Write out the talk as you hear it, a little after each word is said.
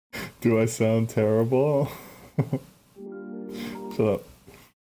Do I sound terrible? Shut up.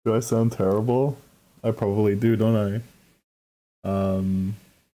 Do I sound terrible? I probably do, don't I?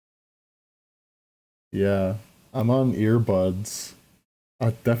 Yeah. I'm on earbuds.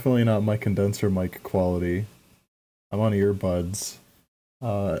 Definitely not my condenser mic quality. I'm on earbuds.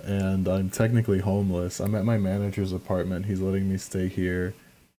 And I'm technically homeless. I'm at my manager's apartment. He's letting me stay here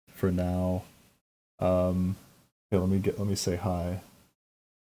for now. Okay, let me say hi.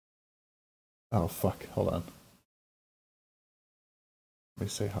 Oh fuck, hold on. Let me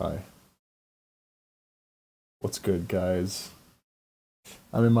say hi. What's good, guys?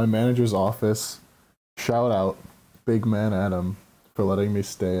 I'm in my manager's office. Shout out, big man Adam, for letting me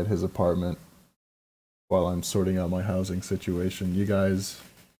stay at his apartment while I'm sorting out my housing situation. You guys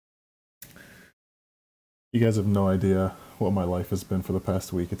have no idea what my life has been for the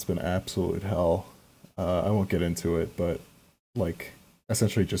past week. It's been absolute hell. I won't get into it, but like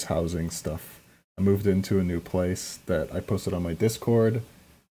essentially just housing stuff. I moved into a new place that I posted on my Discord,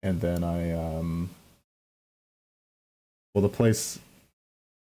 and then well, the place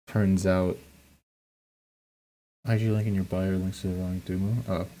turns out. How'd you link in your bio links to the wrong Duumu?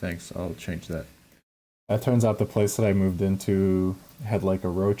 Oh, thanks. I'll change that. It turns out the place that I moved into had like a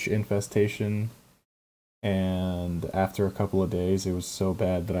roach infestation, and after a couple of days, it was so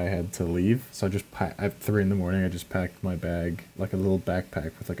bad that I had to leave. So I just at 3 in the morning, I just packed my bag, like a little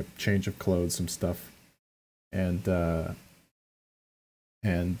backpack with like a change of clothes, some stuff, and I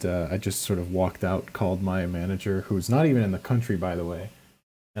just sort of walked out, called my manager, who's not even in the country, by the way,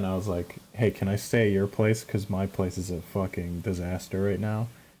 and I was like, "Hey, can I stay at your place? Because my place is a fucking disaster right now."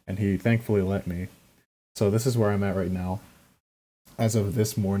 And he thankfully let me. So this is where I'm at right now. As of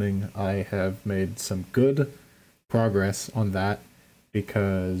this morning, I have made some good progress on that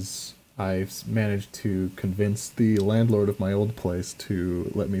because I've managed to convince the landlord of my old place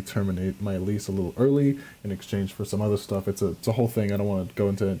to let me terminate my lease a little early in exchange for some other stuff. It's a whole thing. I don't want to go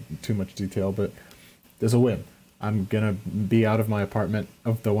into too much detail, but there's a win. I'm gonna be out of my apartment,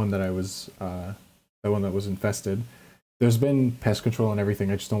 of the one that was infested. There's been pest control and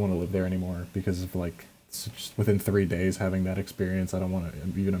everything. I just don't want to live there anymore because of like just within 3 days having that experience. I don't want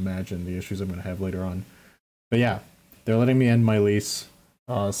to even imagine the issues I'm gonna have later on. But yeah, they're letting me end my lease.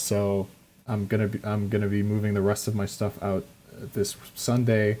 So I'm gonna be moving the rest of my stuff out this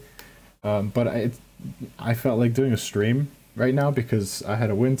Sunday. But I felt like doing a stream right now because I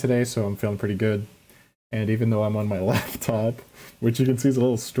had a win today, so I'm feeling pretty good. And even though I'm on my laptop, which you can see is a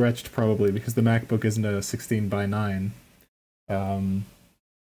little stretched probably because the MacBook isn't a 16:9,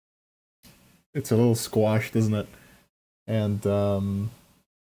 it's a little squashed, isn't it? And I'm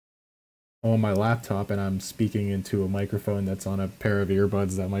on my laptop and I'm speaking into a microphone that's on a pair of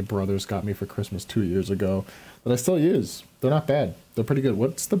earbuds that my brothers got me for Christmas 2 years ago that I still use. They're not bad. They're pretty good.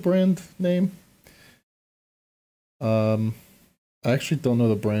 What's the brand name? I actually don't know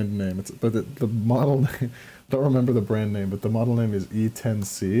the brand name. But the model name, I don't remember the brand name, but the model name is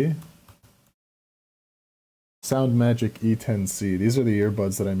E10C. Sound Magic E10C. These are the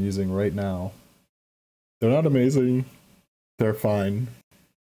earbuds that I'm using right now. They're not amazing. They're fine.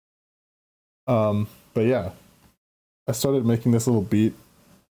 But yeah, I started making this little beat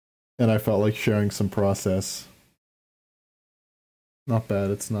and I felt like sharing some process. Not bad,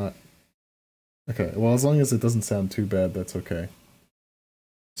 it's not. Okay, well, as long as it doesn't sound too bad, that's okay.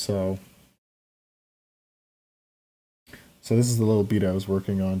 So this is the little beat I was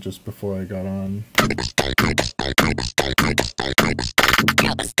working on just before I got on.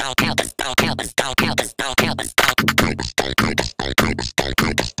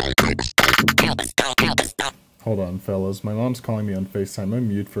 Hold on, fellas. My mom's calling me on FaceTime. I'm gonna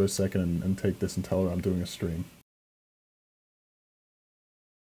mute for a second and take this and tell her I'm doing a stream.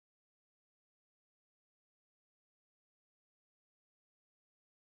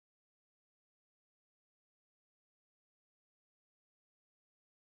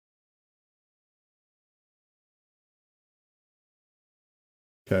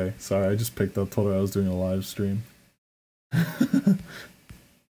 Okay, sorry, I just picked up, told her I was doing a live stream.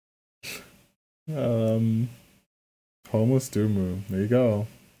 Homeless Duumu, there you go.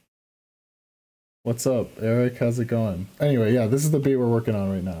 What's up, Eric? How's it going? Anyway, yeah, this is the beat we're working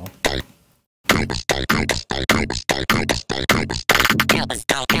on right now.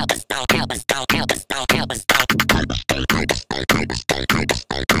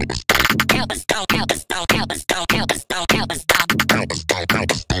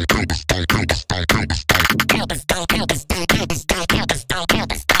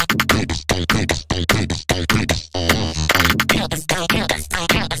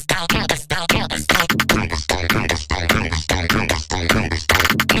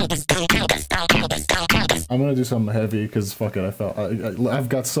 I'm gonna do something heavy because fuck it. I've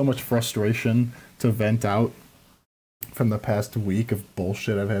got so much frustration to vent out from the past week of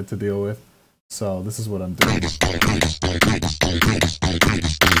bullshit I've had to deal with. So this is what I'm doing.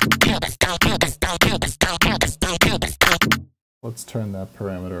 Let's turn that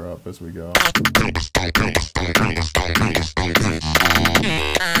parameter up as we go.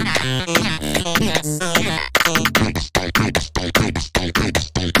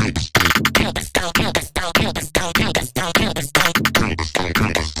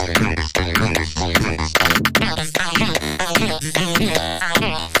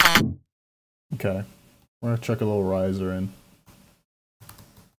 Okay, we're gonna chuck a little riser in.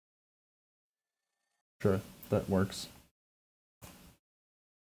 Sure, that works.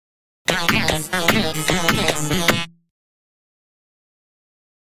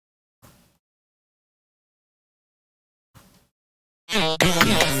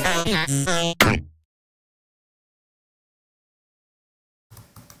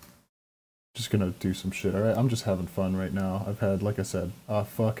 Just gonna do some shit, alright? I'm just having fun right now. I've had, like I said, a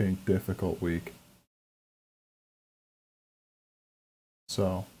fucking difficult week.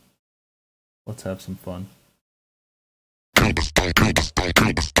 So, let's have some fun.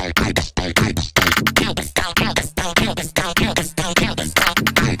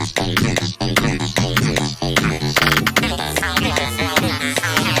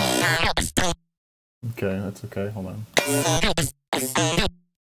 Okay, that's okay, hold on.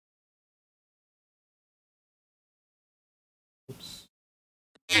 Oops.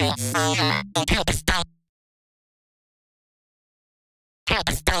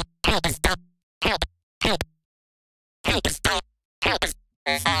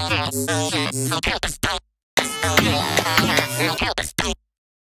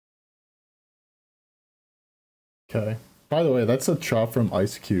 Okay. By the way, that's a chop from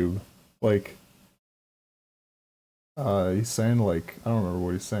Ice Cube. Like, he's saying, like, I don't remember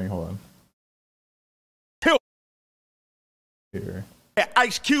what he's saying, hold on. Tilt. Here.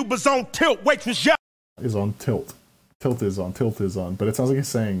 Ice Cube is on tilt, waitress, yeah. Is on tilt. Tilt is on, but it sounds like he's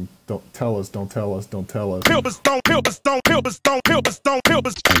saying, don't tell us, don't tell us, don't tell us. Tilt us, don't, tilt us, don't, tilt us, don't, tilt us, don't, tilt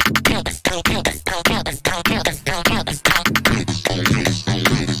us.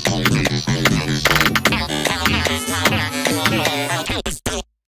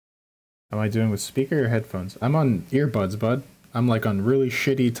 Am I doing with speaker or headphones? I'm on earbuds, bud. I'm like on really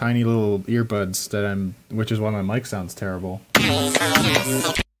shitty, tiny little earbuds that which is why my mic sounds terrible.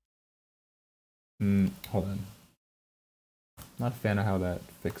 Hold on. Not a fan of how that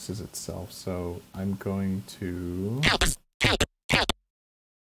fixes itself, so I'm going to...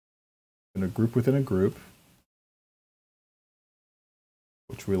 in a group within a group,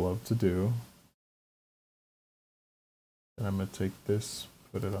 which we love to do. And I'm going to take this,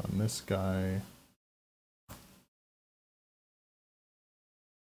 put it on this guy.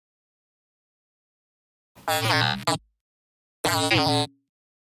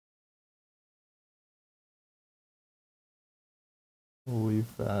 We'll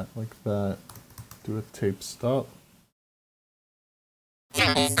leave that like that. Do a tape stop.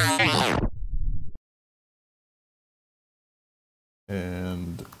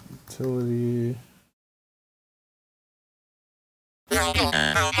 And utility.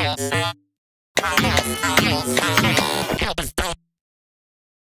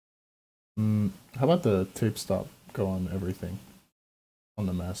 How about the tape stop go on everything? On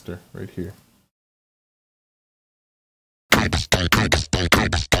the master, right here.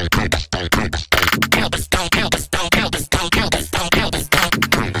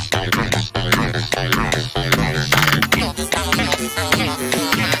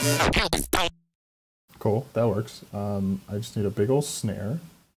 Cool, that works. I just need a big old snare.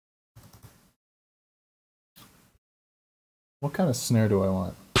 What kind of snare do I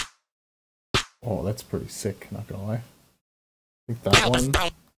want? Oh, that's pretty sick, not gonna lie. I think that one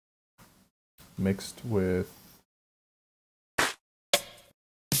mixed with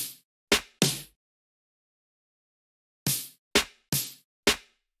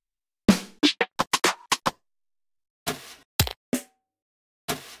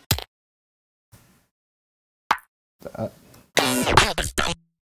that.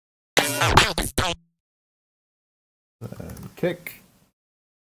 And kick.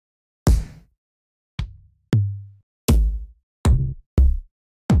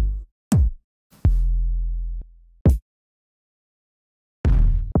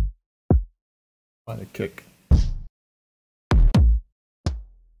 Find a kick.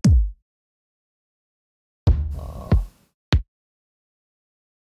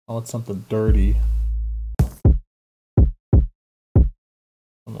 I want something dirty.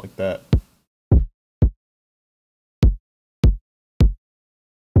 Something like that.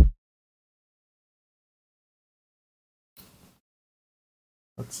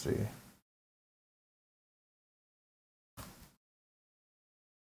 Let's see.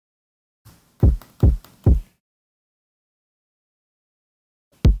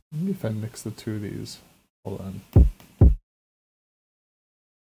 Maybe if I mix the two of these. Hold on.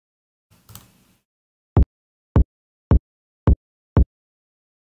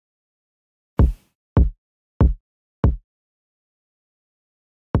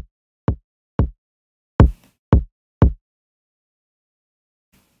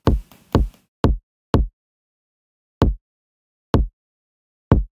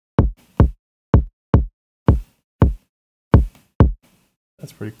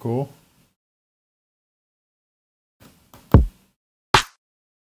 That's pretty cool.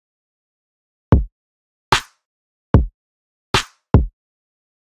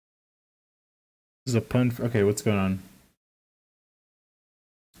 This is a pun. Okay, what's going on?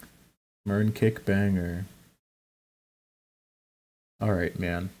 Mern kick banger. All right,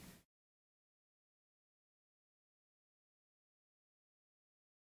 man.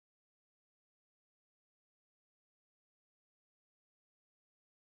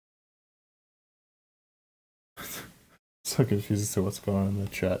 So confused as to what's going on in the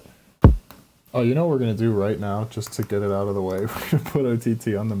chat. Oh, you know what we're gonna do right now, just to get it out of the way? We're gonna put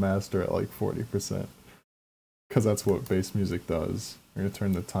OTT on the master at like 40%. Because that's what bass music does. We're gonna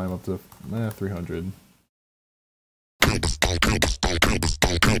turn the time up to 300.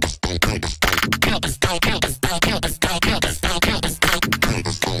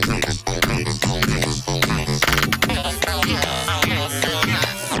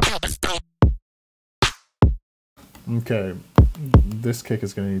 Okay, this kick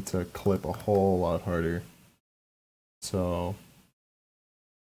is gonna need to clip a whole lot harder. So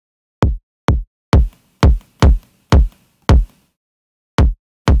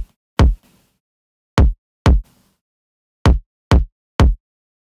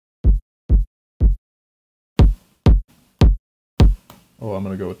oh, I'm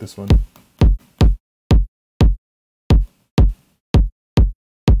gonna go with this one.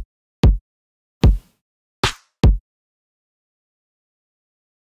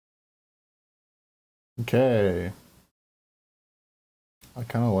 Okay. I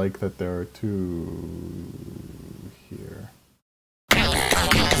kind of like that there are two here.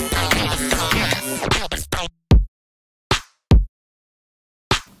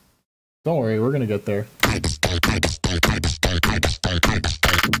 Don't worry, we're gonna get there.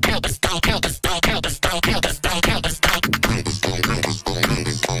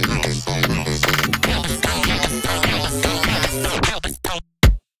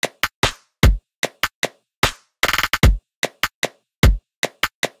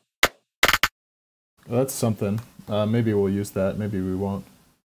 Well, that's something. Maybe we'll use that, maybe we won't.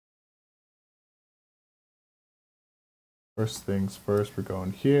 First things first, we're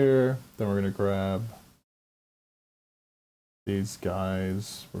going here. Then we're gonna grab these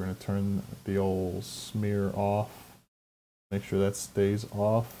guys. We're gonna turn the old smear off. Make sure that stays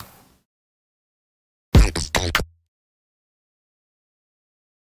off.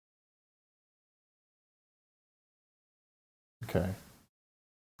 Okay.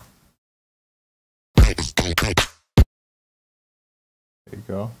 There you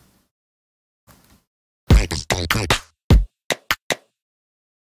go.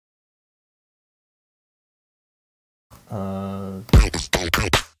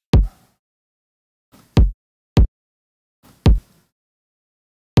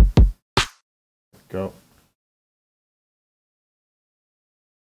 Go.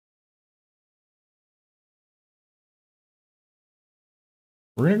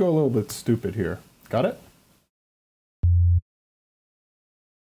 We're gonna go a little bit stupid here. Got it?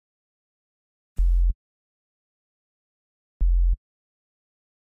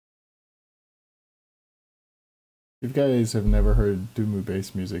 If you guys have never heard Duumu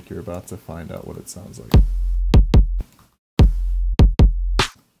bass music, you're about to find out what it sounds like.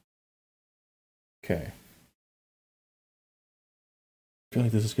 Okay. I feel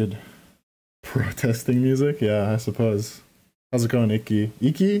like this is good protesting music. Yeah, I suppose. How's it going, Icky?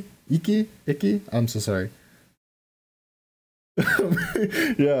 Icky? Icky? Icky? I'm so sorry.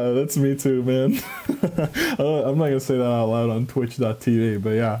 Yeah, that's me too, man. I'm not gonna say that out loud on twitch.tv, but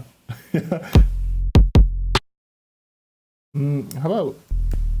yeah. How about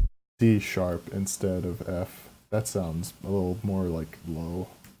D sharp instead of F? That sounds a little more like low.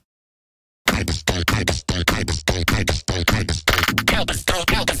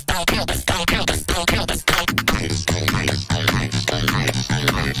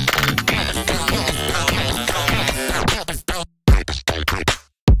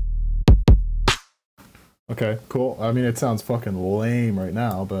 Okay, cool. I mean, it sounds fucking lame right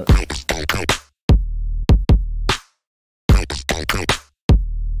now, but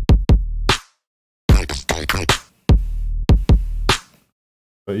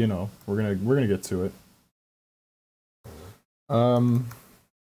you know, we're gonna get to it. I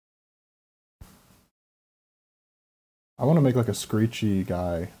want to make like a screechy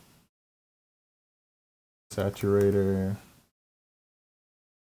guy. Saturator.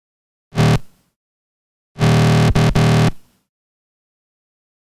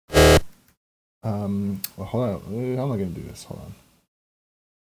 Well, hold on. How am I gonna do this? Hold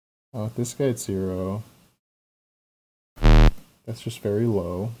on. This guy at 0. That's just very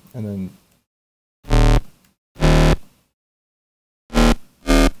low, and then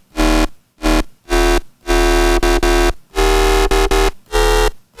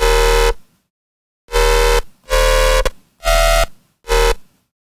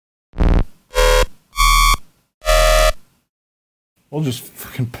we'll just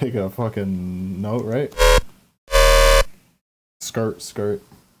fucking pick a fucking note, right? Skirt, skirt.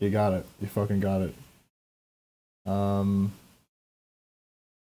 You got it. You fucking got it. Something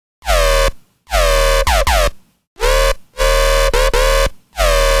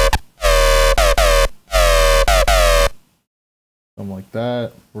like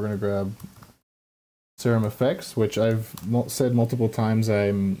that. We're gonna grab Serum Effects, which I've said multiple times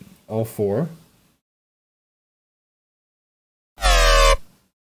I'm all for.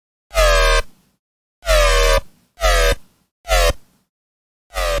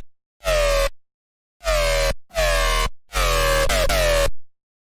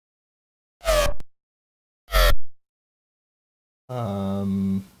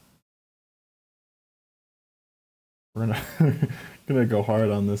 We're gonna go hard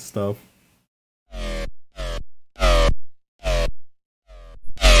on this stuff.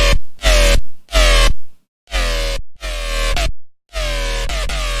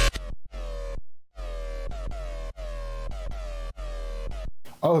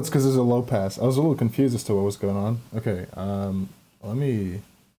 Oh, it's because there's a low pass. I was a little confused as to what was going on. Okay, let me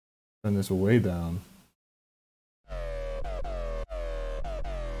turn this way down.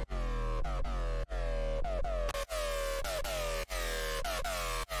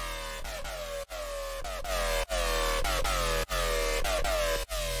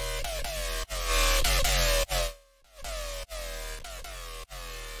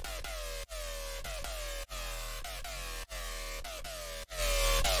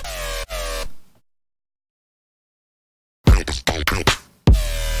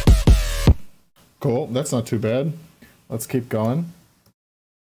 Cool, that's not too bad. Let's keep going.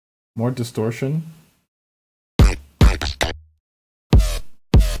 More distortion.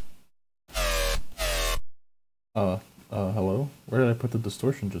 Hello? Where did I put the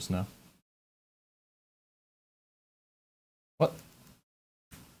distortion just now? What?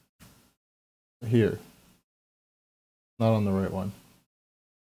 Here. Not on the right one.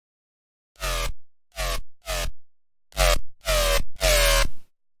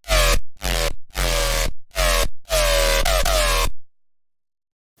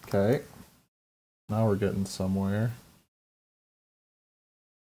 Okay. Now we're getting somewhere.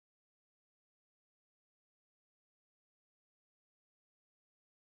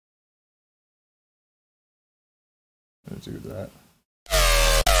 Let's do that.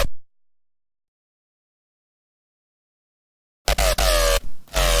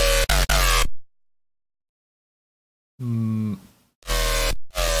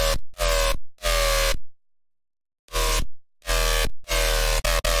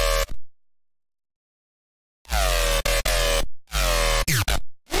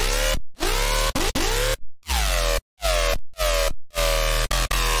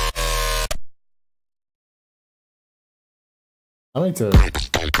 I need to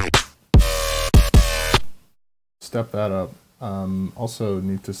step that up. Also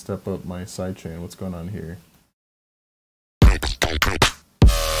need to step up my sidechain. What's going on here?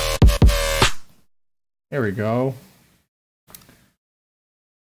 There we go.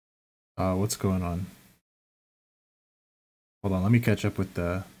 What's going on? Hold on, let me catch up with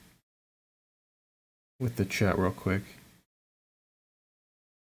the chat real quick.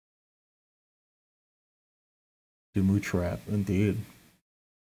 Duumu trap, indeed.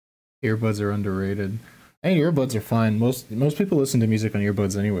 Earbuds are underrated. Hey, earbuds are fine. Most people listen to music on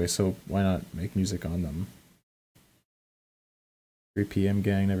earbuds anyway, so why not make music on them? 3 p.m.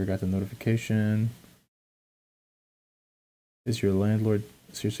 gang, never got the notification. Is your landlord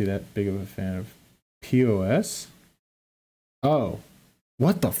seriously that big of a fan of POS? Oh,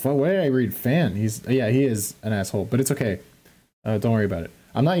 what the fuck? Why did I read fan? He is an asshole, but it's okay. Don't worry about it.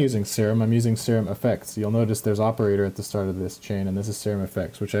 I'm not using serum, I'm using serum effects. You'll notice there's operator at the start of this chain, and this is serum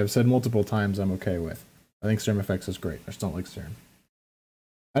effects, which I've said multiple times I'm okay with. I think serum effects is great. I just don't like serum.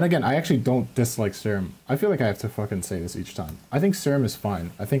 And again, I actually don't dislike serum. I feel like I have to fucking say this each time. I think serum is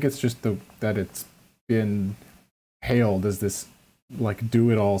fine. I think it's just that it's been hailed as this like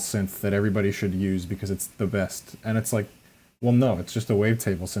do-it-all synth that everybody should use because it's the best. And it's like, well, no, it's just a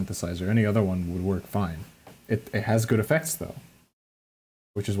wavetable synthesizer. Any other one would work fine. It has good effects though,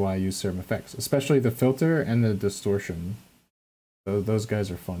 which is why I use serum effects, especially the filter and the distortion. Those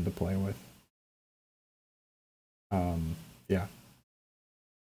guys are fun to play with. Yeah.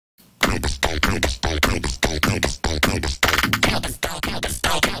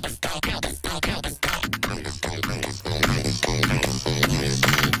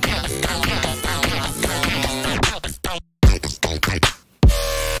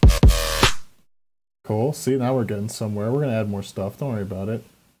 Cool. See, now we're getting somewhere. We're gonna add more stuff. Don't worry about it.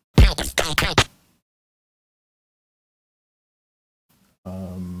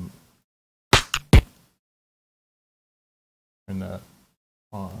 Turn that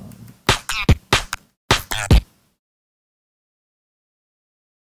on.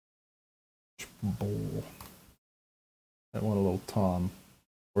 Bowl. I want a little tom.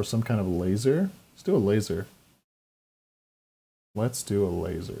 Or some kind of laser. Let's do a laser. Let's do a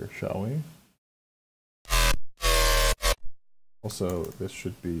laser, shall we? Also, this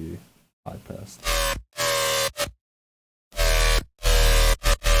should be high pass.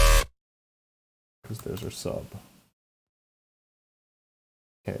 Because there's our sub.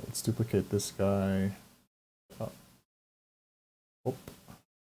 Okay, let's duplicate this guy. Oh,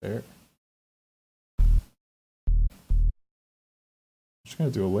 there. Just gonna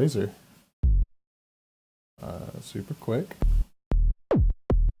do a laser. Super quick.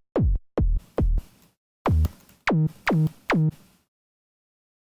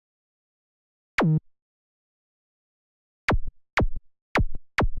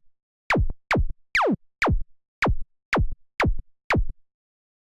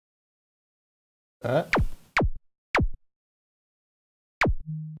 That.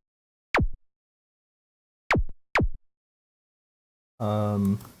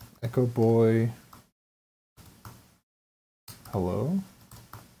 Echo Boy. Hello.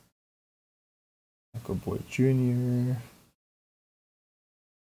 Echo Boy Jr.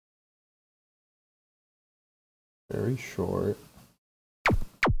 Very short.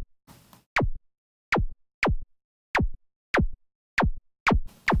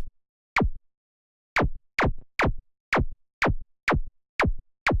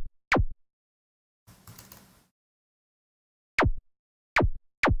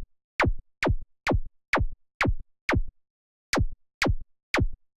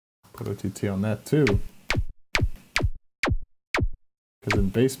 Put OTT on that too. Because in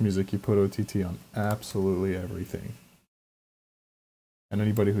bass music, you put OTT on absolutely everything. And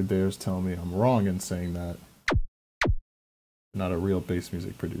anybody who dares tell me I'm wrong in saying that, not a real bass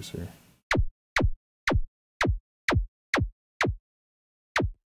music producer.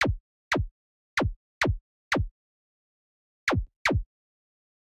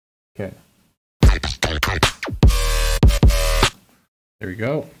 Okay. There we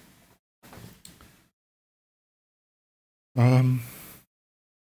go.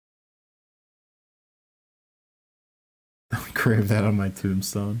 Crave that on my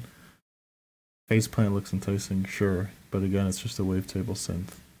tombstone. Faceplant looks enticing, sure, but again, it's just a wavetable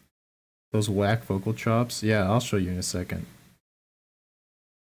synth. Those whack vocal chops, yeah, I'll show you in a second.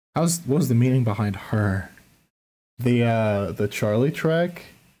 What was the meaning behind her? The Charlie track.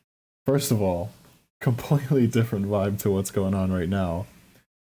 First of all, completely different vibe to what's going on right now.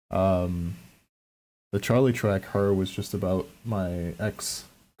 The Charlie track, her, was just about my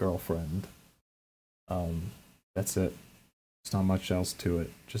ex-girlfriend. That's it. There's not much else to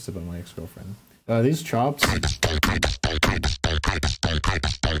it. Just about my ex-girlfriend. These chops.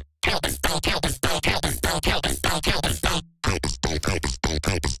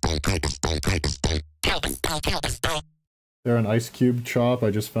 They're an Ice Cube chop. I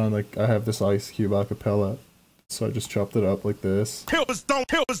just found like I have this Ice Cube acapella. So I just chopped it up like this.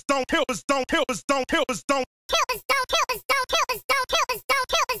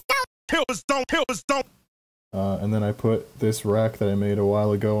 And then I put this rack that I made a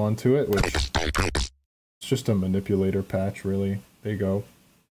while ago onto it, which it's just a manipulator patch, really. There you go.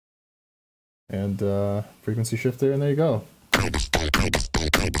 And frequency shifter, and there you go.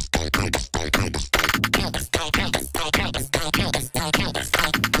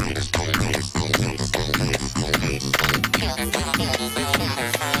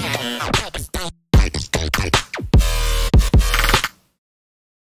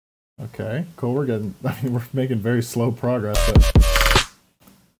 Okay, cool. We're getting. I mean, we're making very slow progress,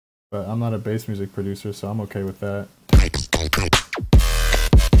 but I'm not a bass music producer, so I'm okay with that. Take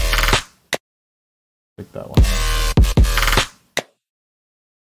that one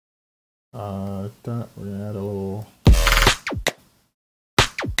out. We're gonna add a little.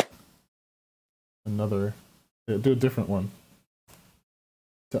 Another. Yeah, do a different one.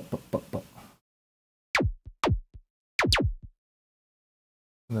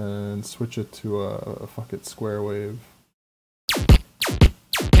 And then switch it to a fuck it square wave.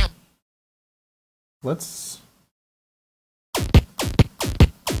 Let's.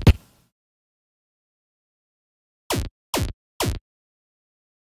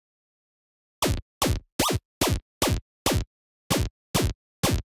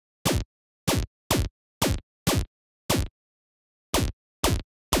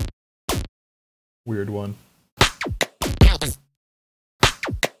 Weird one.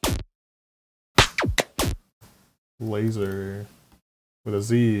 Laser with a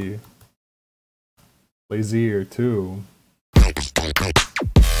Z. Lazier too.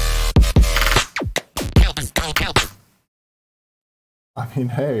 I mean,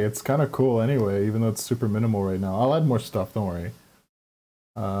 hey, it's kind of cool anyway, even though it's super minimal right now. I'll add more stuff, don't worry.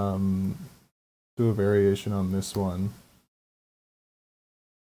 Do a variation on this one.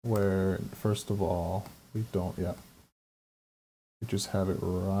 Where, first of all, we don't, yeah. We just have it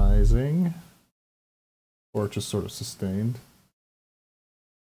rising. Or just sort of sustained.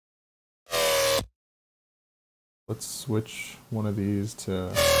 Let's switch one of these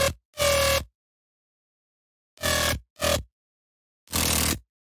to...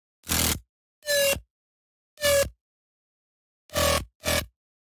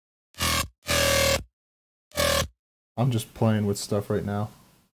 I'm just playing with stuff right now.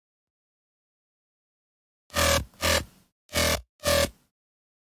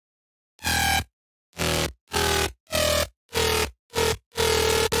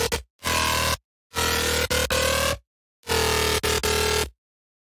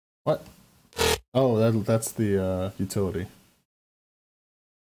 What? Oh, that's the utility.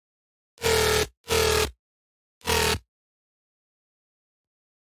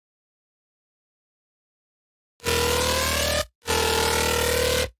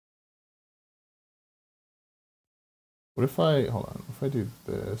 What if I, hold on, if I do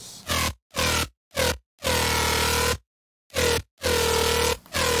this?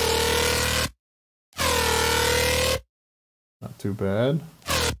 Not too bad.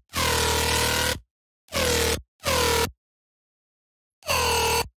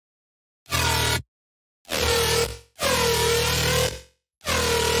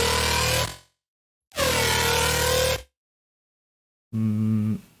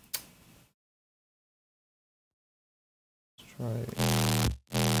 Let's try it.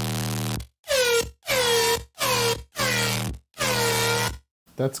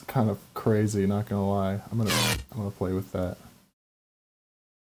 That's kind of crazy, not gonna lie. I'm gonna play with that.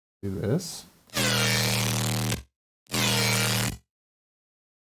 Do this.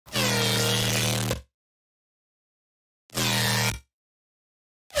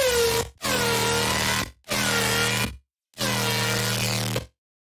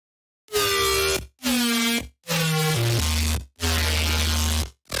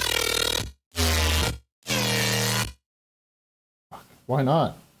 Why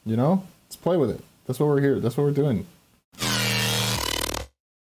not? You know? Let's play with it. That's what we're here. That's what we're doing.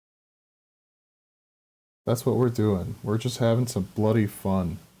 That's what we're doing. We're just having some bloody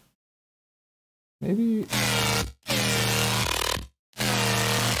fun. Maybe...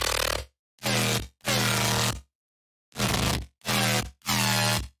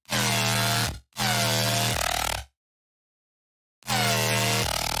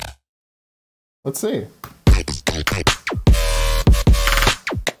 Let's see.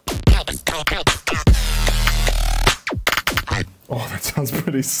 Oh, that sounds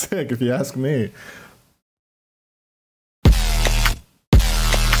pretty sick if you ask me.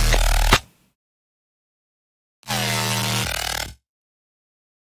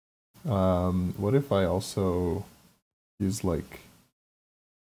 What if I also use like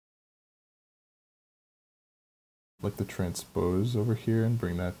the transpose over here and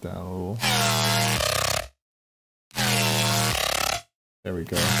bring that down a little? There we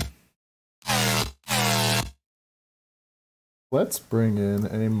go. Let's bring in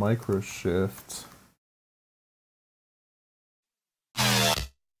a micro shift.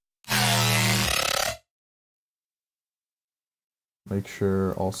 Make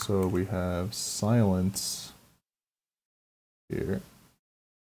sure also we have silence here.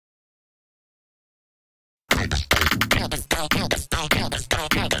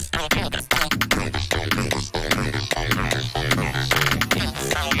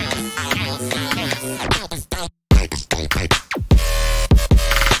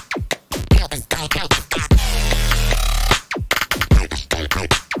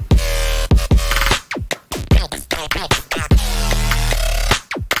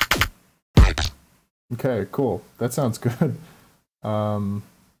 Okay, cool. That sounds good. I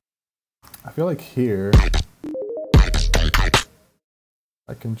feel like here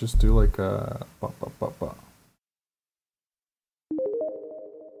I can just do like a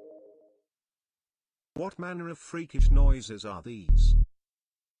What manner of freakish noises are these?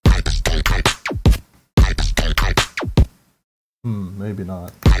 Maybe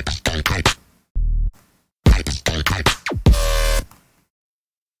not.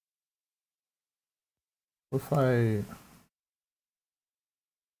 What if I...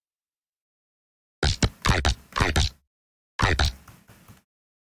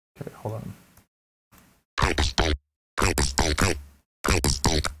 Okay, hold on.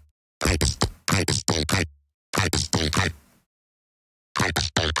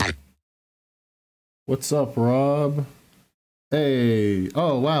 What's up, Rob? Hey!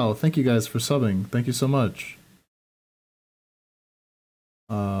 Oh, wow, thank you guys for subbing. Thank you so much.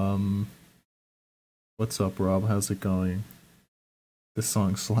 What's up, Rob? How's it going? This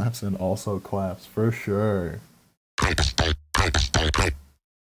song slaps and also claps, for sure.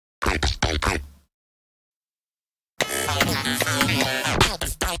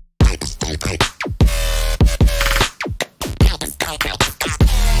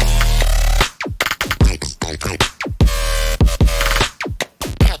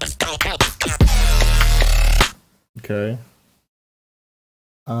 Okay.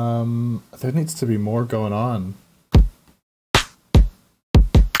 There needs to be more going on.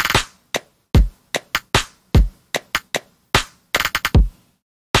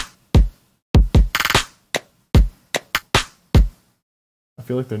 I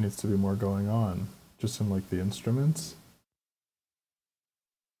feel like there needs to be more going on, just in like the instruments.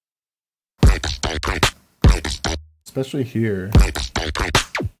 Especially here.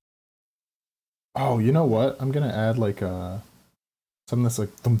 Oh, you know what? I'm gonna add like something that's like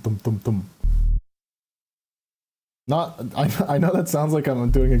thum thum thum thum. Not, I know that sounds like I'm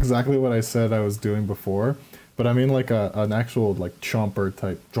doing exactly what I said I was doing before, but I mean like an actual like chomper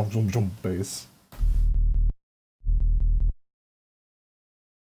type jump jump jump bass.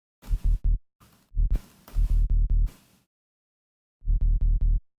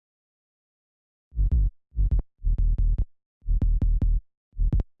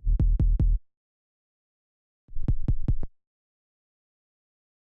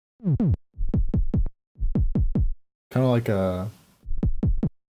 Kind of like a...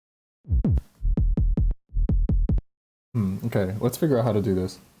 okay, let's figure out how to do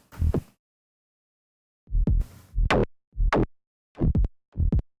this.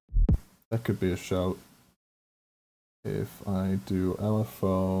 That could be a shout. If I do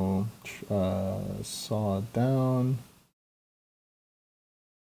LFO, saw down,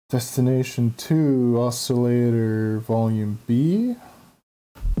 destination 2, oscillator, volume B,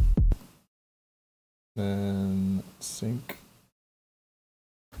 then sync.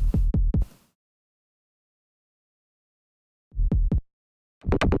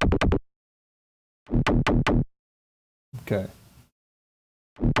 Okay.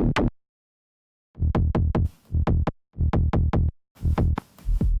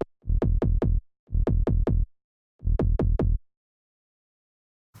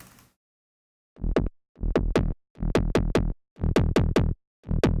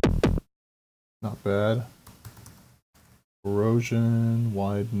 Not bad. Erosion,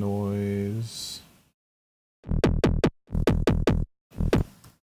 wide noise.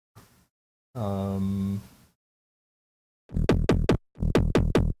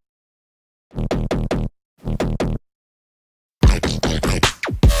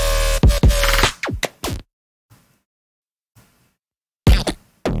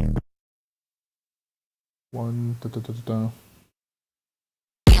 One, da, da, da, da, da.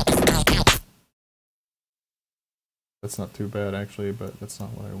 That's not too bad actually, but that's not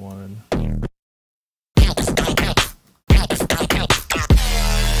what I wanted.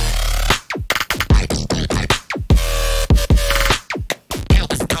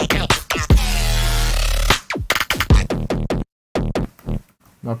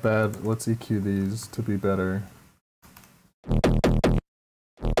 Not bad. Let's EQ these to be better.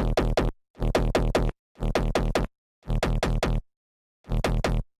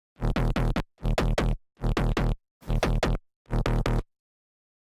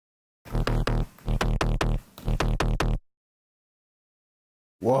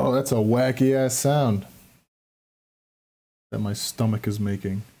 Whoa, that's a wacky ass sound that my stomach is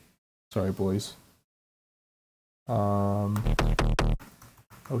making. Sorry, boys.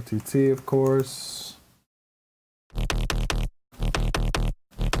 OTT, of course.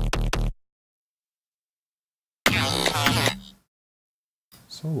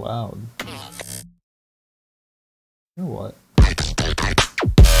 So loud. You know what?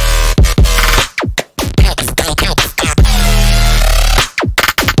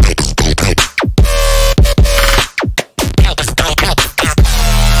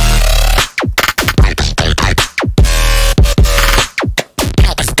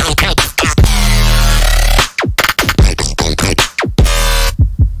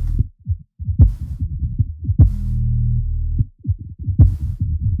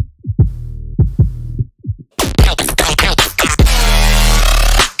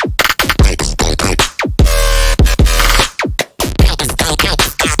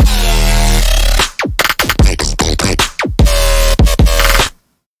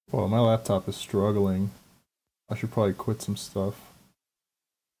 Well, my laptop is struggling. I should probably quit some stuff.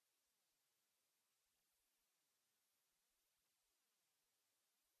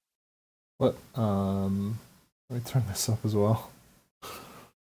 What? Let me turn this up as well.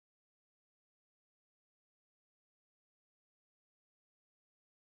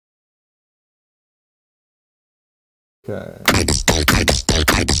 Okay.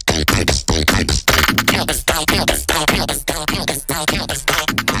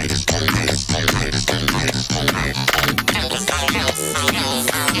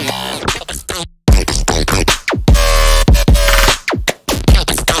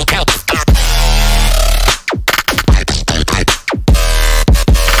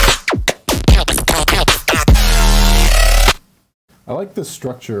 I like the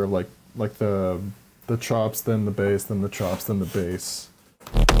structure of like the chops, then the bass, then the chops, then the bass.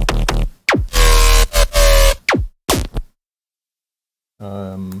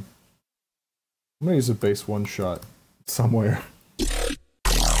 I'm gonna use a bass one shot somewhere. Because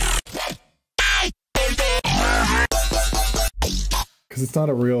it's not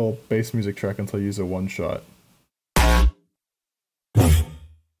a real bass music track until you use a one shot.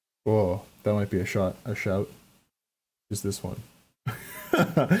 Whoa, that might be a shout. Is this one?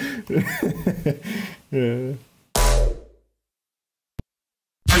 Yeah.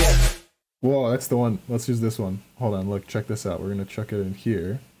 Whoa, that's the one. Let's use this one. Hold on, look, check this out. We're gonna chuck it in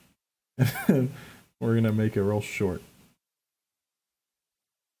here. And we're gonna make it real short.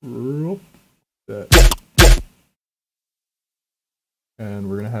 That. And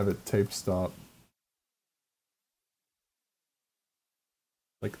we're gonna have it tape stop.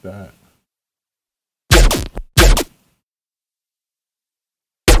 Like that.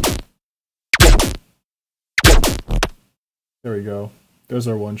 There we go. There's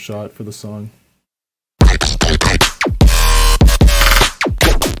our one shot for the song.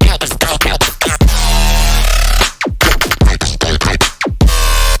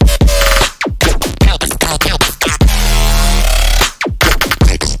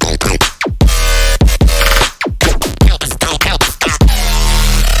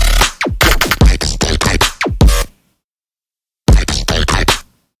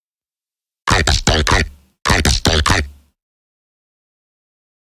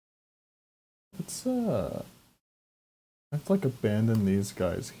 Let's like abandon these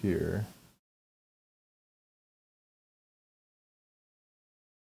guys here.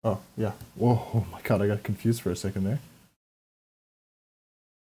 Oh, yeah. Whoa, oh my god, I got confused for a second there.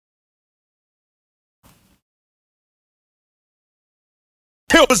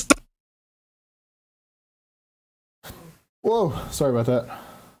 Whoa, sorry about that.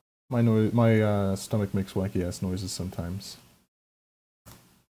 My stomach makes wacky ass noises sometimes.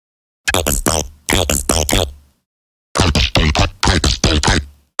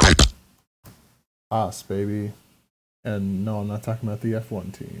 Us, baby. And no, I'm not talking about the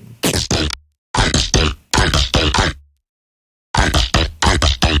F1 team.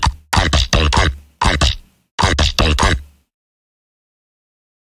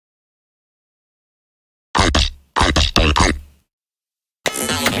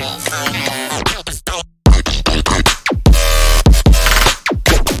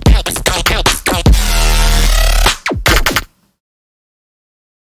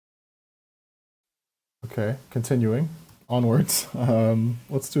 Okay, continuing onwards.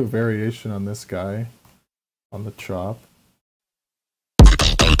 Let's do a variation on this guy on the chop.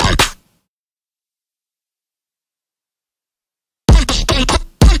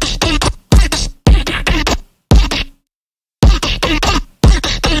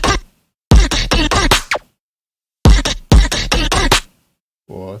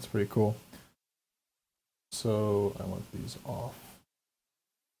 Whoa, that's pretty cool. So I want these off.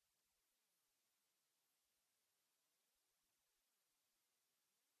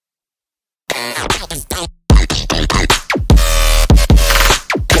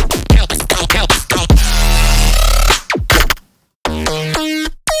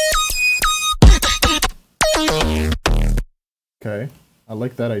 I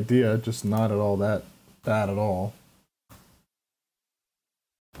like that idea, just not at all that at all.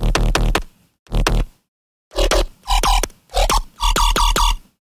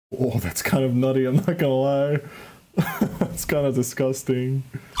 Oh, that's kind of nutty, I'm not gonna lie. That's kind of disgusting.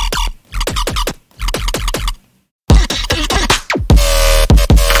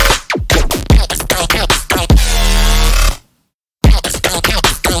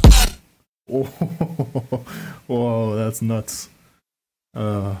 Oh, whoa, that's nuts.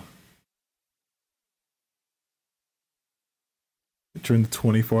 During the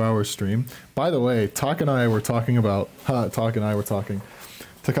 24-hour stream. By the way, Takashi and I were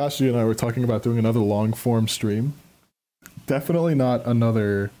talking doing another long form stream. Definitely not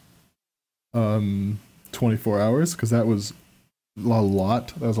another 24 hours, because that was a lot.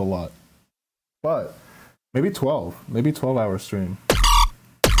 That was a lot. But maybe 12. Maybe 12-hour stream.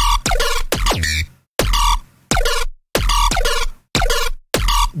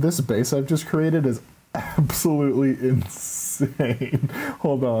 This base I've just created is absolutely insane.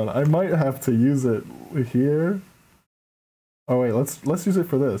 Hold on, I might have to use it here. Oh wait, let's use it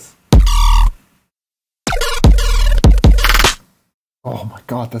for this. Oh my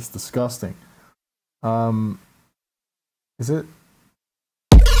god, that's disgusting. Is it?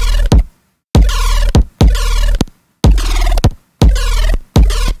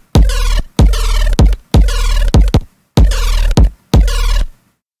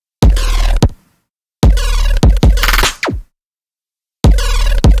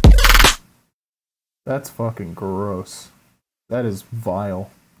 That's fucking gross. That is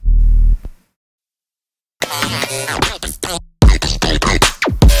vile.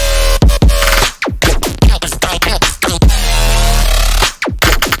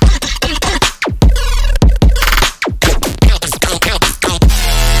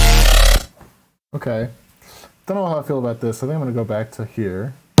 Okay. Don't know how I feel about this. I think I'm gonna go back to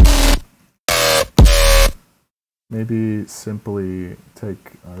here. Maybe simply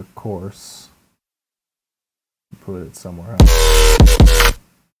take our course. Put it somewhere else.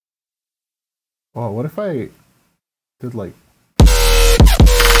 Oh, what if I did like...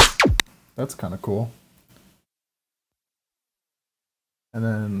 That's kind of cool. And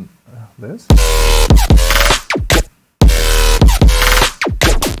then this?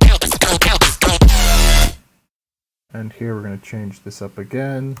 And here we're going to change this up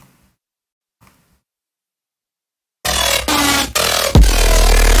again.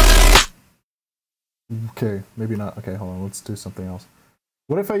 Okay, maybe not. Okay, hold on. Let's do something else.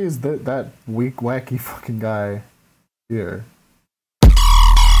 What if I use that weak, wacky fucking guy here?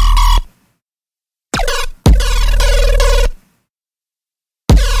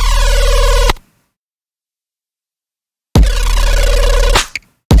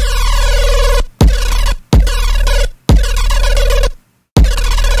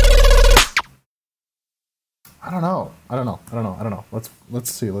 I don't know. Let's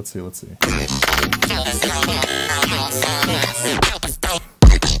see.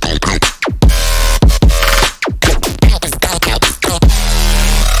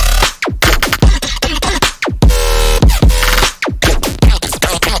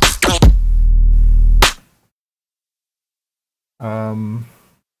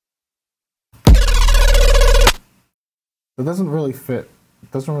 It doesn't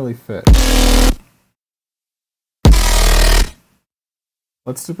really fit.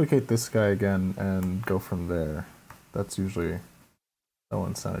 Let's duplicate this guy again and go from there. That's usually... That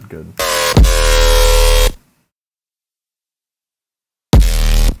one sounded good.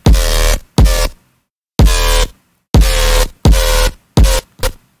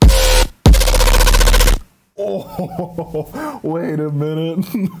 Oh, wait a minute.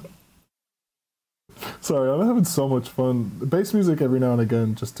 Sorry, I'm having so much fun. Bass music every now and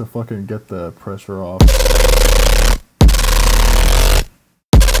again just to fucking get the pressure off.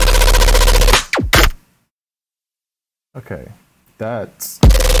 Okay, that's...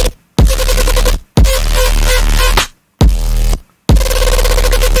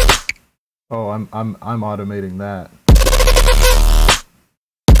 Oh, I'm automating that.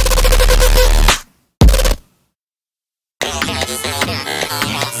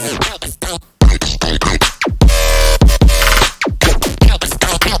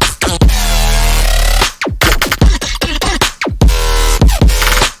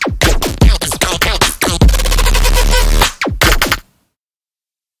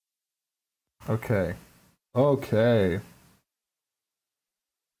 Okay. Okay.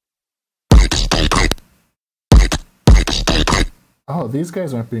 Oh, these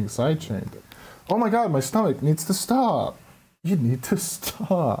guys aren't being sidechained. Oh my god, my stomach needs to stop. You need to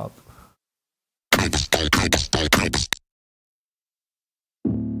stop.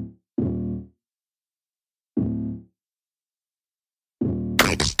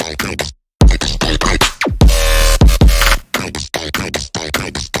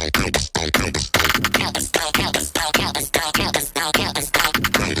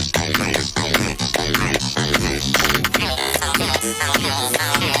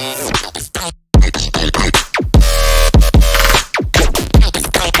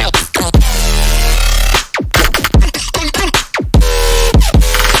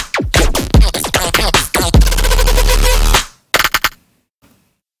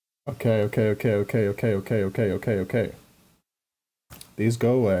 Okay. These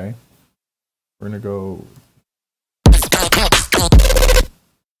go away. We're gonna go.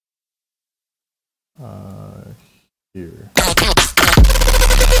 Here.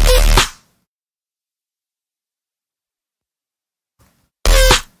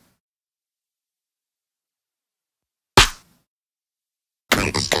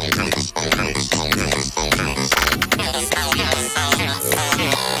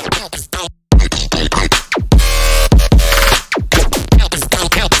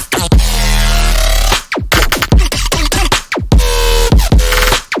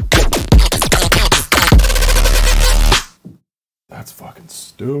 That's fucking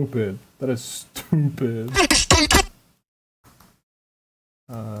stupid. That is stupid.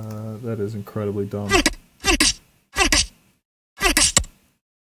 That is incredibly dumb.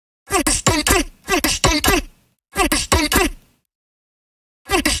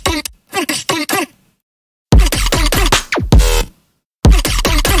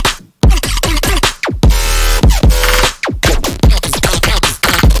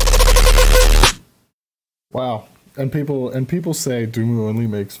 Wow. And people say Duumu only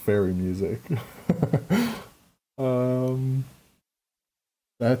makes fairy music.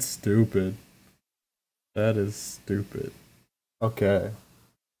 That's stupid. That is stupid. Okay.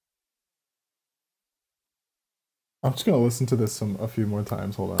 I'm just gonna listen to this a few more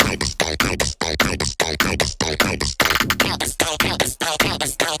times. Hold on.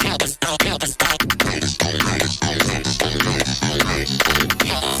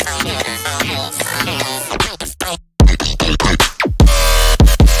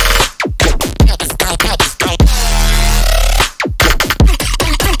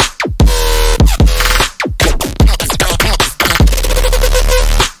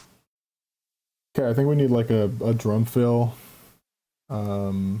 Okay, I think we need like a drum fill.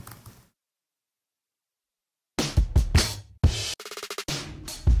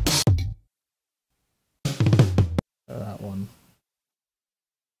 That one.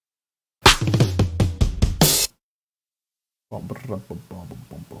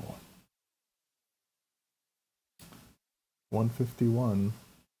 $151.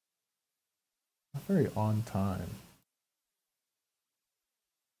 Not very on time.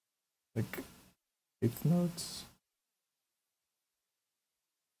 Like eighth notes.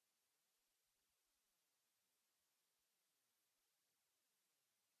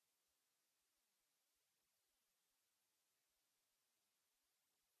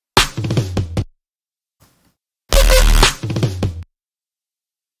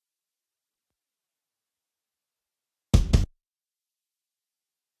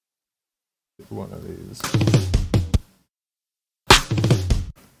 One of these.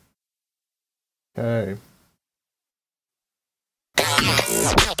 Okay.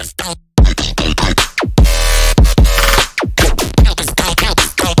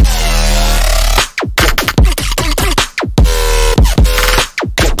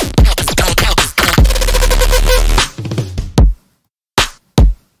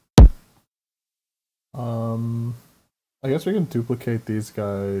 I guess we can duplicate these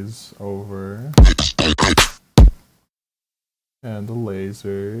guys over. And the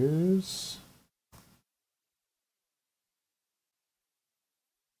lasers.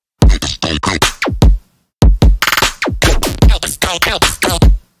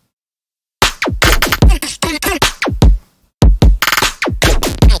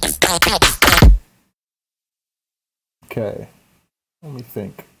 Okay, let me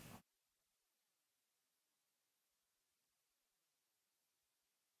think.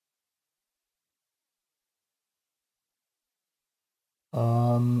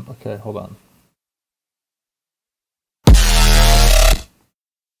 Okay, hold on.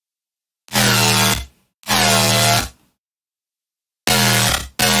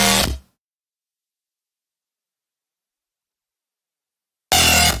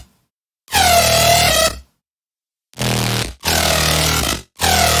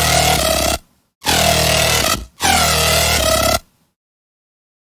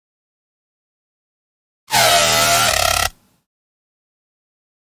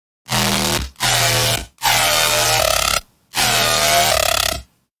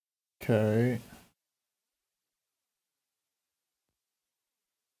 Okay.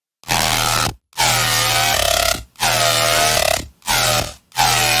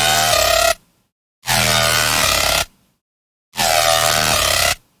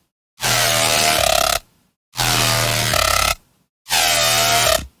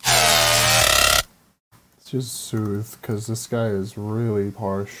 Just soothe, because this guy is really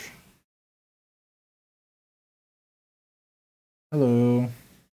harsh. Hello.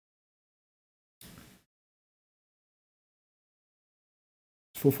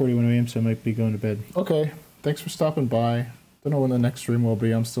 It's 4:41 a.m., so I might be going to bed. Okay, thanks for stopping by. Don't know when the next stream will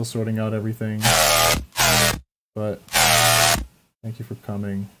be. I'm still sorting out everything. But thank you for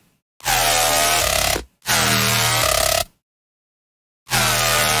coming.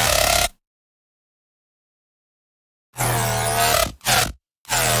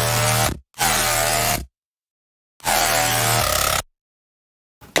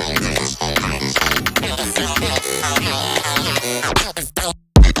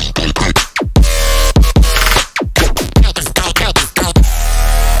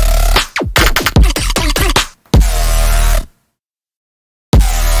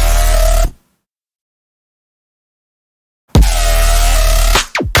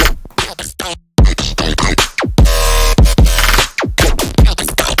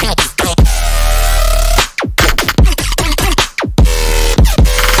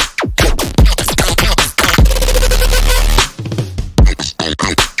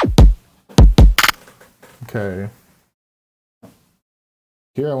 Okay.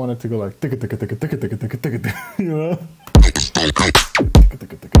 Here I want it to go like you know?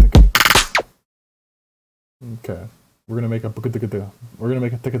 Okay. We're gonna make a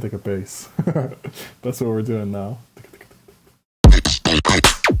ticka bass. That's what we're doing now.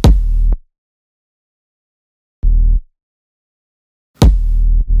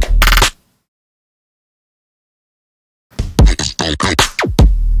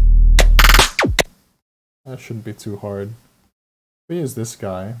 That shouldn't be too hard. We use this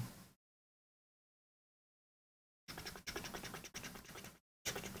guy.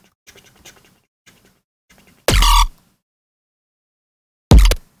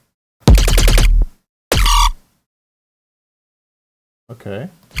 Okay.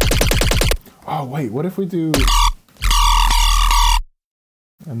 Oh wait, what if we do...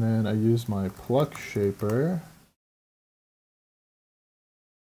 And then I use my pluck shaper.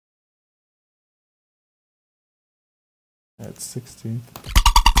 At 16th.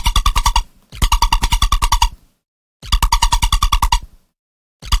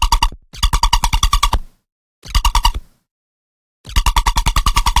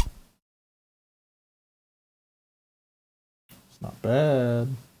 It's not bad.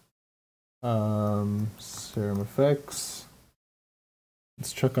 Serum effects.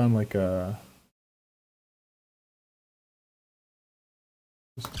 Let's chuck on like a...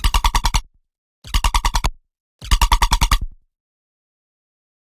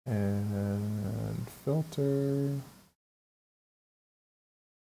 And filter,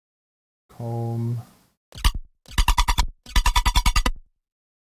 comb,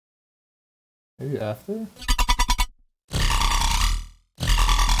 maybe after?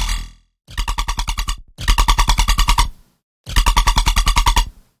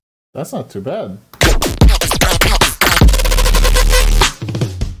 That's not too bad.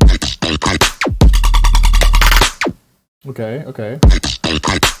 Okay, okay.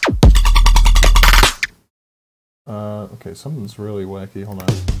 Okay, something's really wacky. Hold on.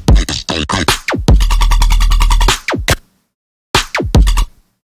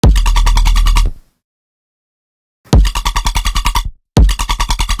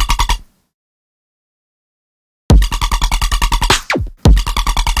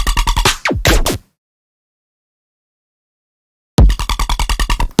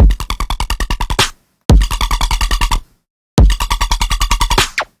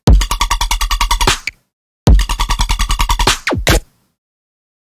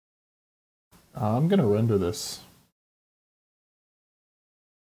 I'm gonna render this.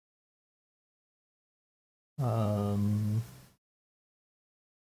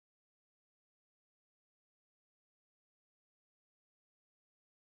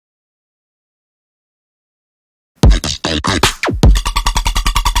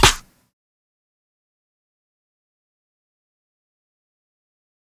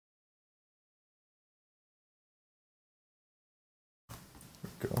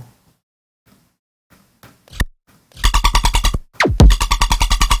 Go.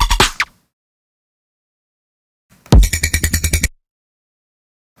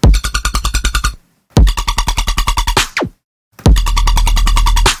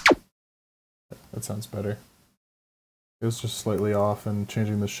 that sounds better. It was just slightly off, and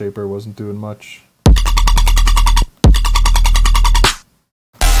changing the shaper wasn't doing much.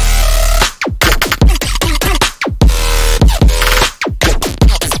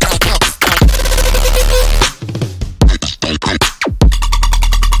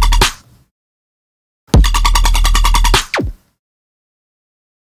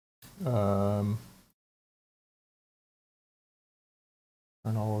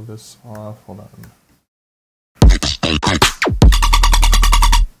 Turn all of this off. Hold on.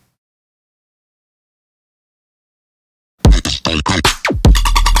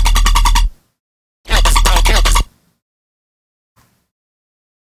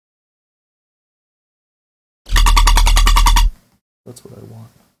 That's what I want.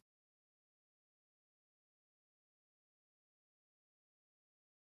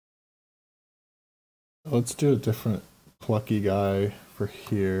 Let's do a different plucky guy for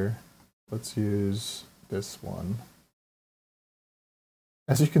here. Let's use this one.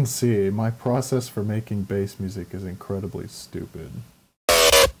 As you can see, my process for making bass music is incredibly stupid.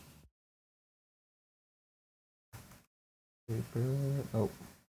 Oh.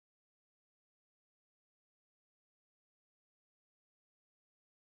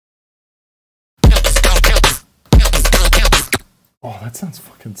 Oh, that sounds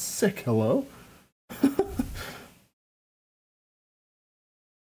fucking sick. Hello?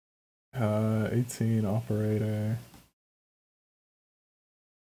 18 operator.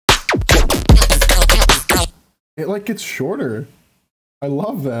 It like gets shorter. I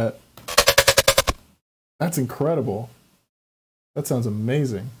love that. That's incredible. That sounds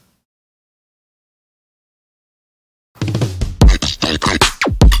amazing.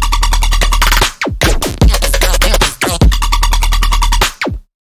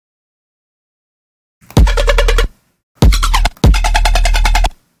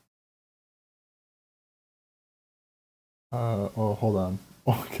 Oh, hold on.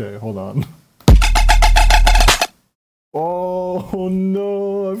 Okay, hold on. Oh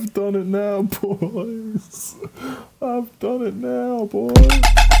no, I've done it now, boys. I've done it now, boys.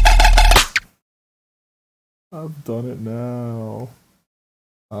 I've done it now.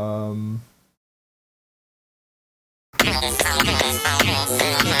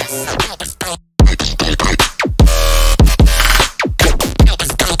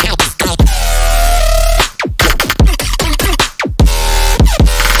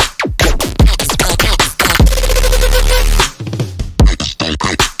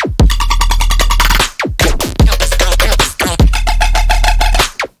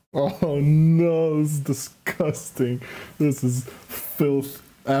 Oh no, this is disgusting. This is filth.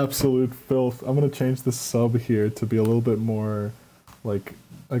 Absolute filth. I'm gonna change the sub here to be a little bit more, like,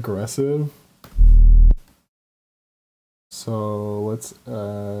 aggressive. So let's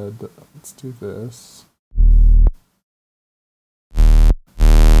do this.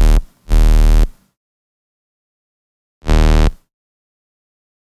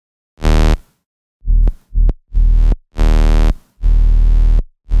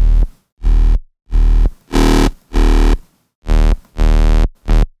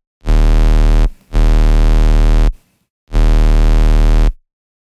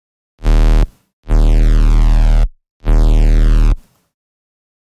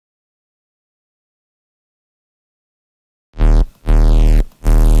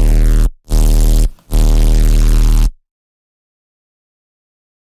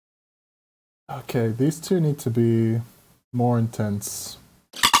 Okay, these two need to be more intense.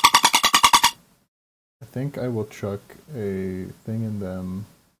 I think I will chuck a thing in them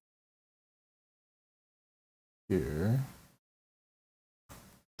here.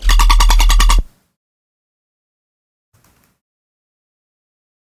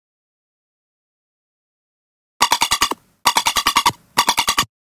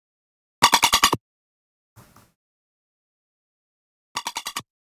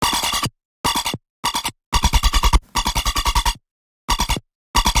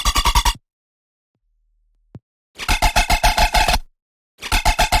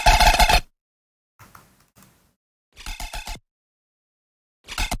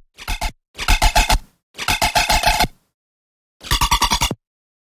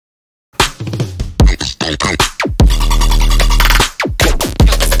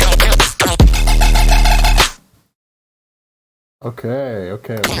 Okay.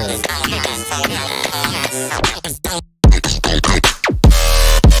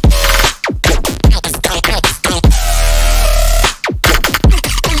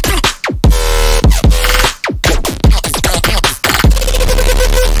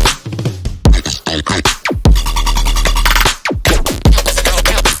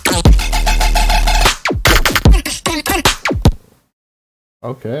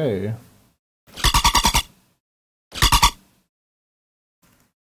 Okay.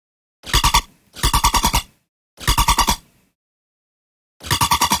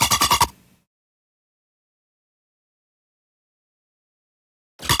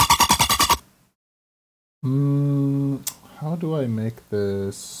 How do I make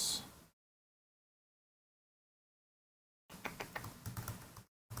this?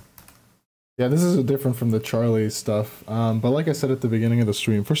 Yeah, this is different from the Charlie stuff. But like I said at the beginning of the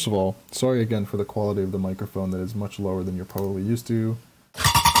stream, first of all, sorry again for the quality of the microphone that is much lower than you're probably used to.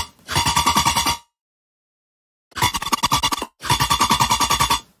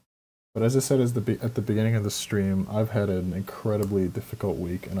 But as I said at the beginning of the stream, I've had an incredibly difficult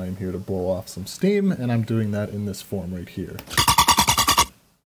week, and I'm here to blow off some steam, and I'm doing that in this form right here.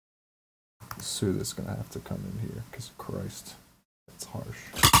 Sue is gonna have to come in here, because Christ, that's harsh.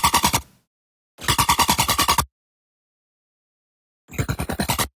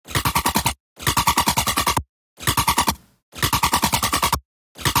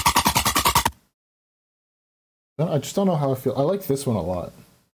 I just don't know how I feel. I like this one a lot.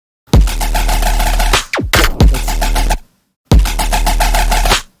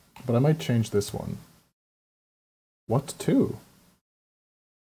 But I might change this one. What to?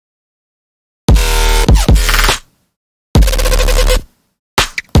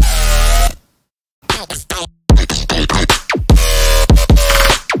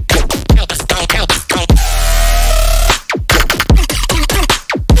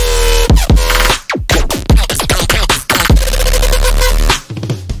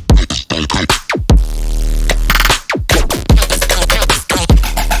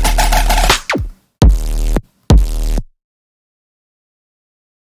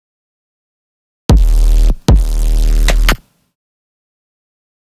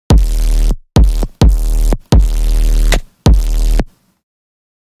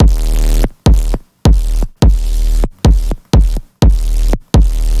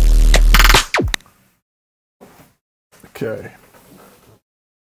 Okay.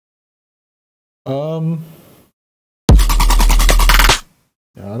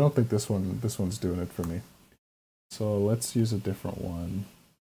 Yeah, I don't think this one's doing it for me. So let's use a different one.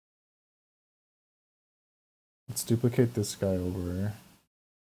 Let's duplicate this guy over.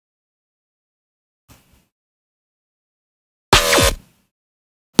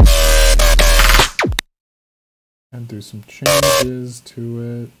 And do some changes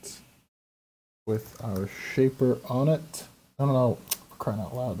to it with our shaper on it. I don't know, for crying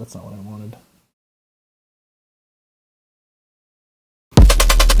out loud, that's not what I wanted.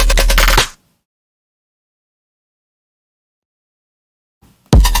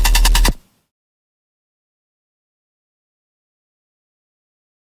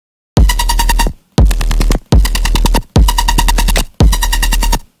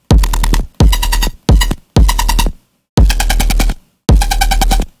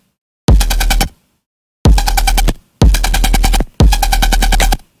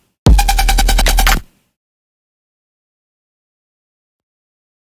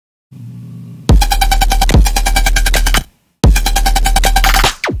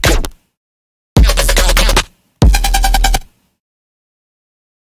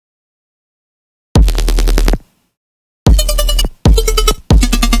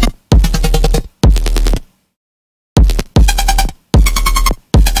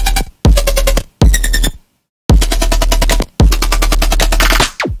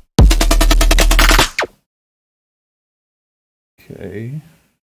 Okay, I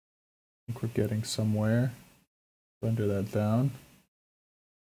think we're getting somewhere. Render that down.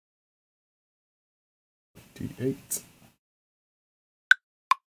 D8.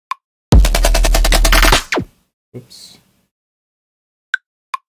 Oops.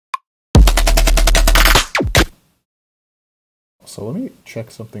 So let me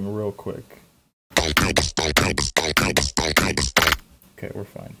check something real quick. Okay, we're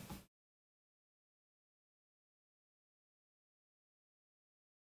fine.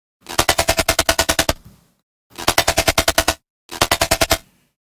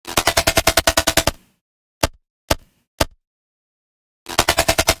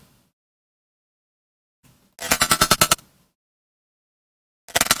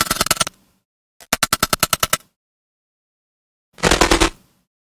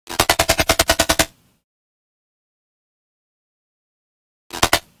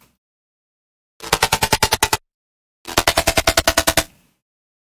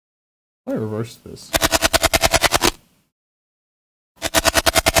 I reverse this.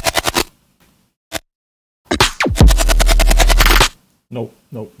 Nope,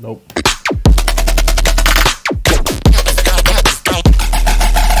 nope, nope.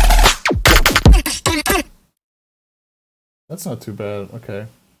 That's not too bad. Okay.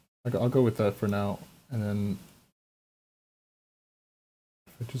 I'll go with that for now. And then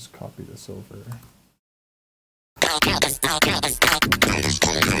if I just copy this over.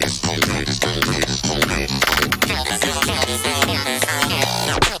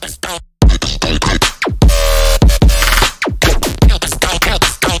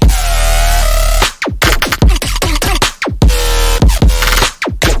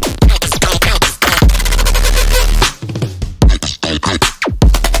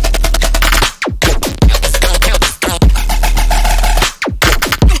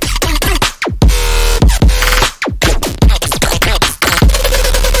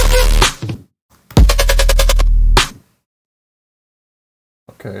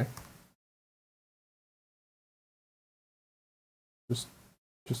 Okay.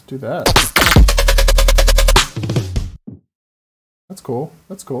 Just do that. That's cool.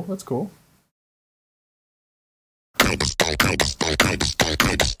 That's cool. That's cool.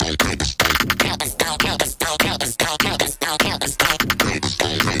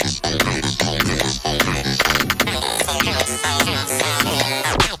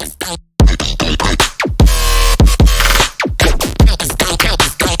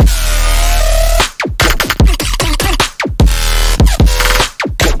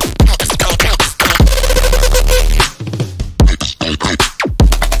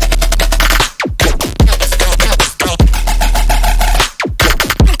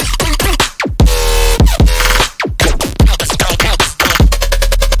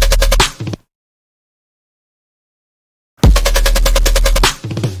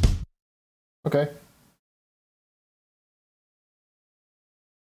 Okay.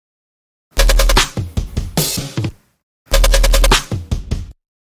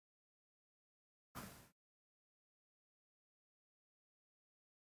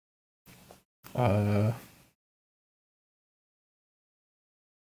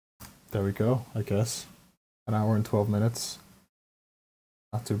 There we go, I guess. An hour and 12 minutes.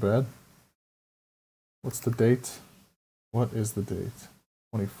 Not too bad. What's the date? What is the date?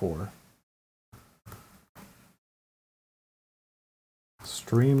 24.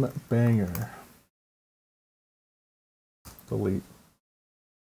 Stream banger. Delete.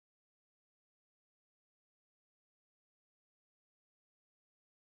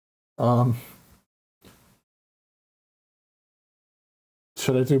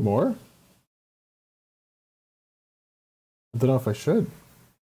 Should I do more? I don't know if I should.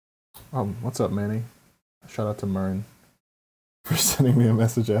 What's up, Manny? Shout out to Mern for sending me a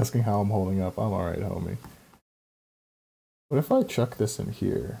message asking how I'm holding up. I'm alright, homie. What if I chuck this in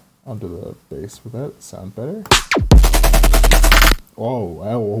here onto the bass? Would that sound better? Oh,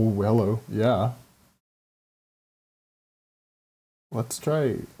 hello. Yeah. Let's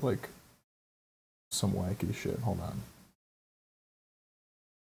try, like, some wacky shit. Hold on.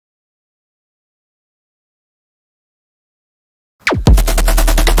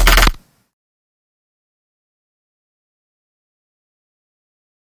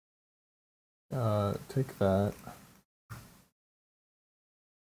 Take that.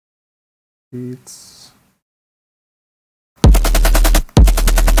 Beats.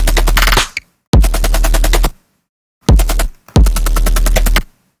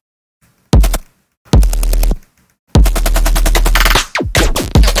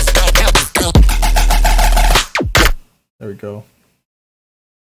 There we go.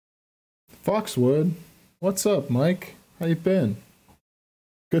 Foxwood, what's up, Mike? How you been?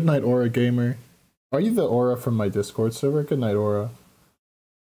 Good night, Aura Gamer. Are you the Aura from my Discord server? Good night, Aura.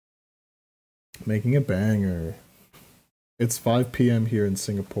 Making a banger. It's 5 p.m. here in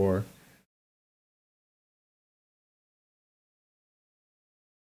Singapore.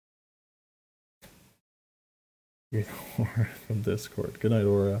 You're the Aura from Discord. Good night,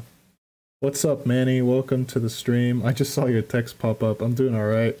 Aura. What's up, Manny? Welcome to the stream. I just saw your text pop up. I'm doing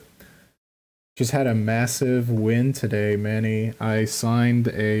alright. Just had a massive win today, Manny. I signed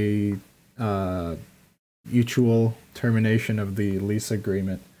a mutual termination of the lease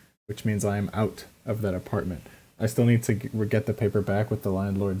agreement, which means I am out of that apartment. I still need to get the paper back with the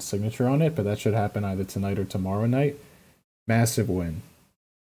landlord's signature on it, but that should happen either tonight or tomorrow night. Massive win.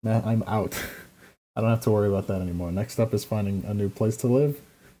 Man, I'm out. I don't have to worry about that anymore. Next up is finding a new place to live.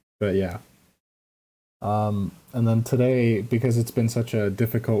 But yeah. And then today, because it's been such a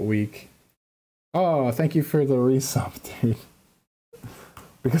difficult week. Oh, thank you for the resub, dude.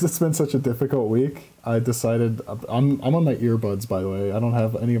 Because it's been such a difficult week, I decided I'm on my earbuds, by the way. I don't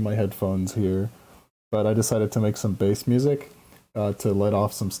have any of my headphones here, but I decided to make some bass music to let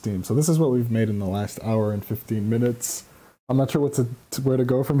off some steam. So this is what we've made in the last hour and 15 minutes. I'm not sure where to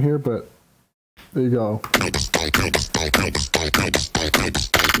go from here, but there you go.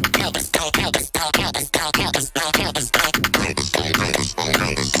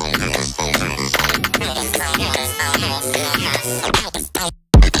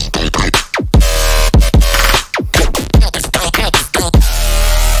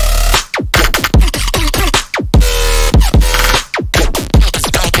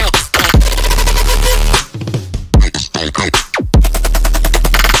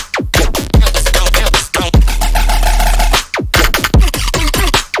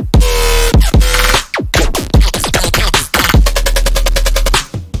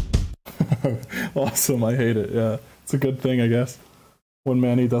 Awesome, I hate it, yeah. It's a good thing, I guess. When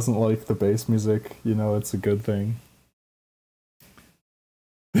Manny doesn't like the bass music, you know it's a good thing.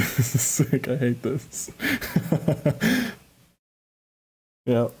 This is sick, I hate this.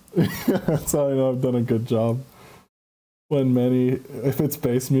 Yeah, that's how I know I've done a good job. When Manny, if it's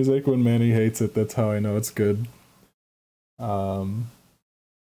bass music, when Manny hates it, that's how I know it's good. But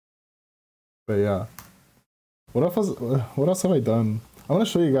yeah. What else have I done? I want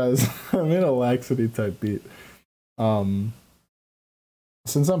to show you guys. I made a laxity type beat.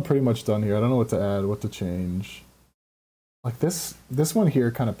 Since I'm pretty much done here, I don't know what to add, what to change. Like this one here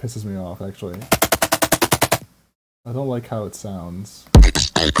kind of pisses me off, actually. I don't like how it sounds.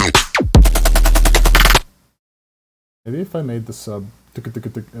 Maybe if I made the sub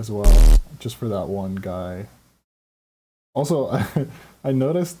as well, just for that one guy. Also, I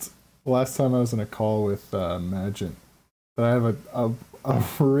noticed last time I was in a call with Magent that I have a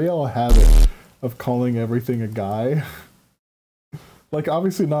real habit of calling everything a guy. Like,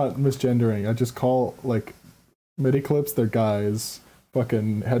 obviously not misgendering. I just call, like, MIDI clips, they're guys.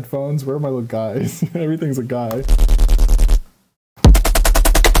 Fucking headphones, where are my little guys? Everything's a guy.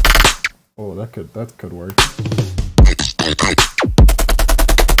 Oh, that could work.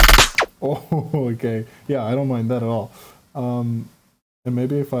 Oh, okay. Yeah, I don't mind that at all. And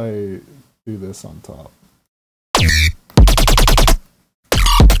maybe if I do this on top.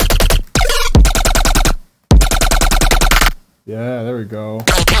 Yeah, there we go.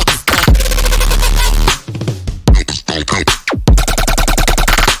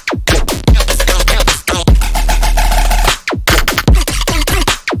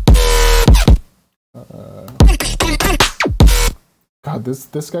 God,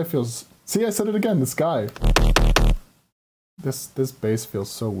 this guy feels... See, I said it again, this guy. This bass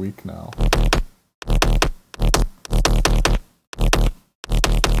feels so weak now.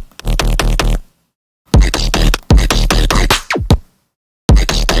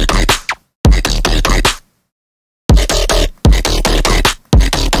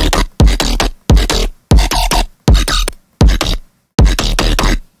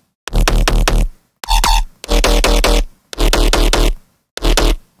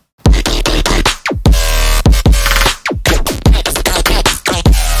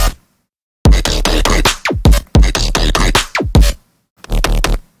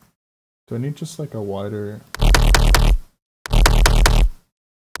 Do I need just like a wider...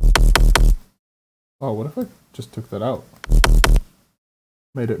 Oh, what if I just took that out?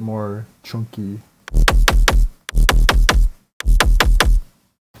 Made it more chunky.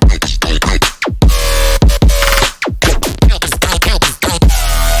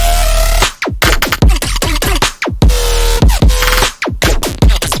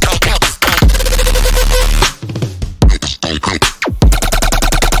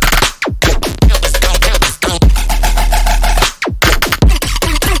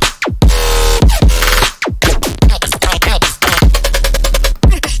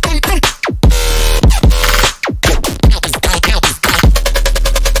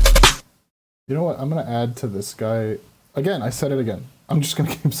 You know what? I'm gonna add to this guy again. I said it again. I'm just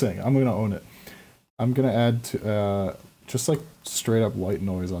gonna keep saying it. I'm gonna own it. I'm gonna add to just like straight up white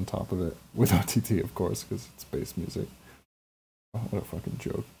noise on top of it with OTT, of course, because it's bass music. Oh, what a fucking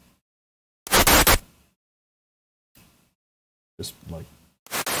joke! Just like.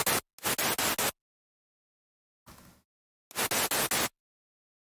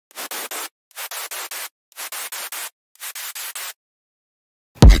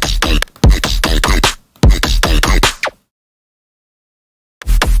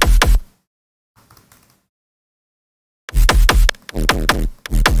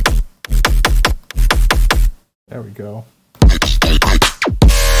 There we go.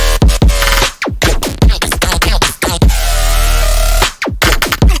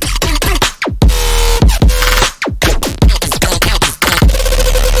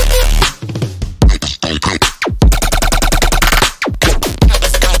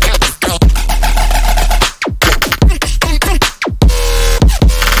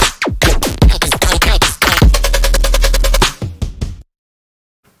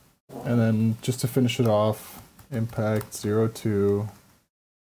 And then just to finish it off, Impact 02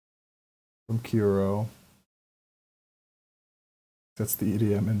 from Kuro. That's the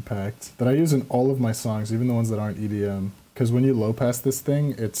EDM impact that I use in all of my songs, even the ones that aren't EDM. Because when you low pass this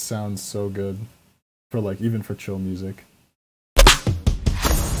thing, it sounds so good for like even for chill music.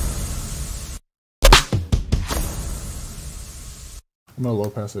 I'm gonna low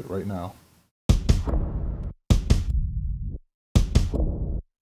pass it right now.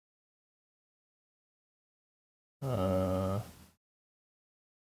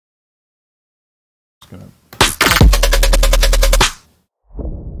 Just gonna.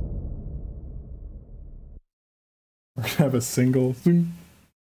 We're gonna have a single thing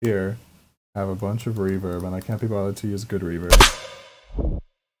here, have a bunch of reverb, and I can't be bothered to use good reverb.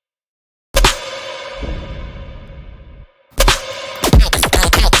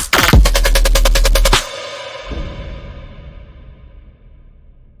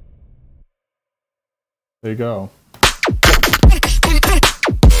 There you go.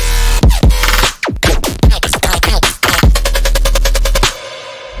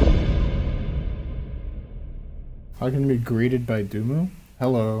 How can we be greeted by Duumu?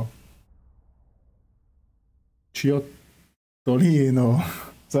 Hello. Ciotolino.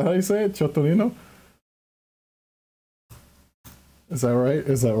 Is that how you say it? Ciotolino? Is that right?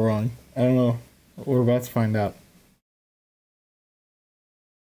 Is that wrong? I don't know. We're about to find out.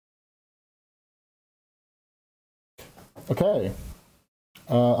 Okay.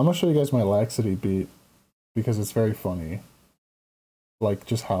 I'm gonna show you guys my laxity beat because it's very funny. Like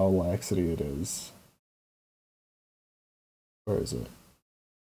just how laxity it is. Where is it?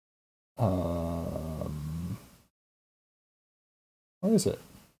 Where is it?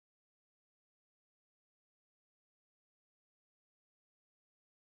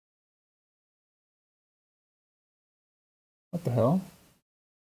 What the hell?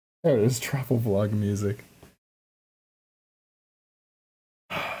 There it is, travel vlog music.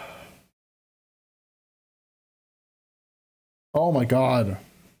 Oh my god.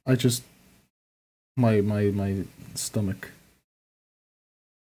 I just my stomach.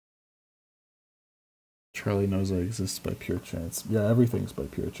 Charlie knows I exist by pure chance. Yeah, everything's by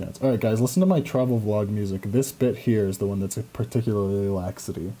pure chance. Alright guys, listen to my travel vlog music. This bit here is the one that's particularly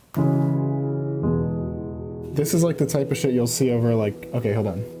laxity. This is like the type of shit you'll see over like... Okay, hold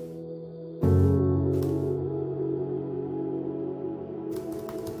on.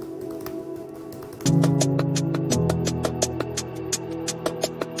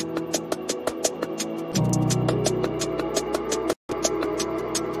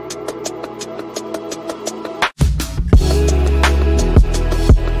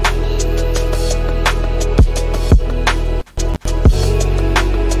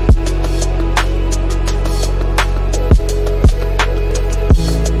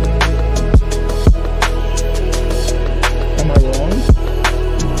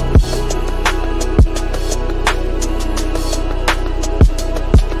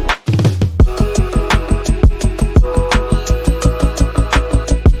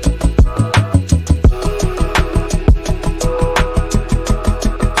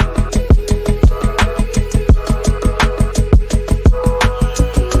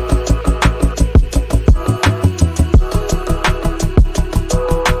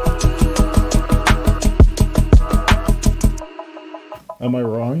 Am I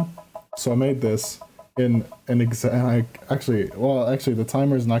wrong? So I made this in an actually the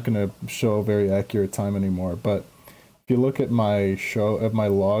timer is not going to show a very accurate time anymore, but if you look at my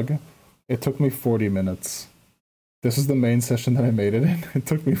log, it took me 40 minutes. This is the main session that I made it in. It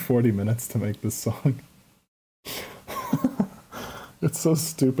took me 40 minutes to make this song. It's so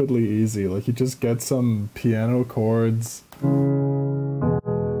stupidly easy. Like you just get some piano chords,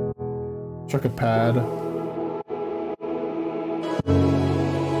 chuck a pad.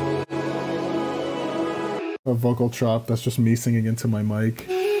 A vocal chop that's just me singing into my mic.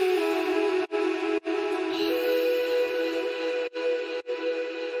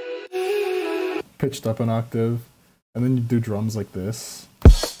 Pitched up an octave. And then you do drums like this.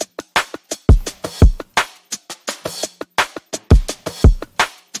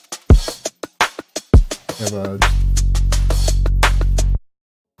 You have a...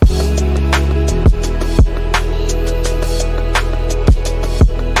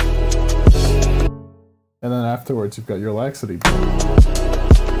 And then afterwards, you've got your laxity.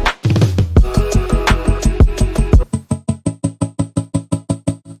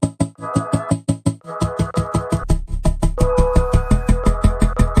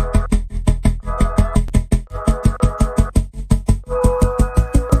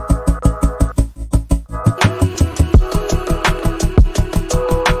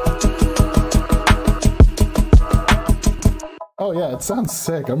 Oh yeah, it sounds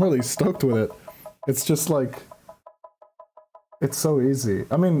sick. I'm really stoked with it. It's just like, it's so easy.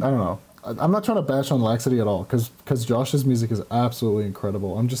 I mean, I don't know. I'm not trying to bash on Laxity at all, because Josh's music is absolutely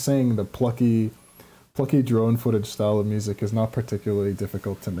incredible. I'm just saying the plucky drone footage style of music is not particularly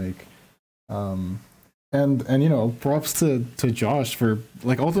difficult to make. And you know, props to Josh for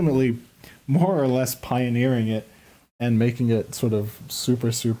like ultimately more or less pioneering it and making it sort of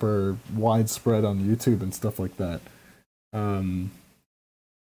super widespread on YouTube and stuff like that.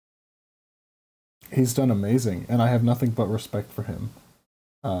 He's done amazing, and I have nothing but respect for him.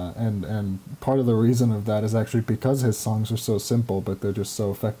 And part of the reason of that is actually because his songs are so simple, but they're just so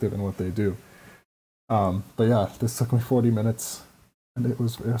effective in what they do. But yeah, this took me 40 minutes, and it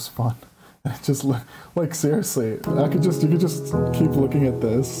was fun. And it just like seriously, you could just keep looking at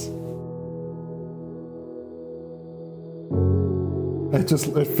this.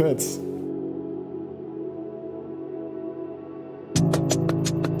 It fits.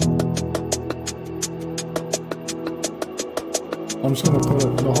 I'm just gonna put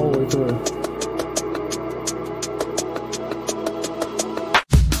it the whole way through.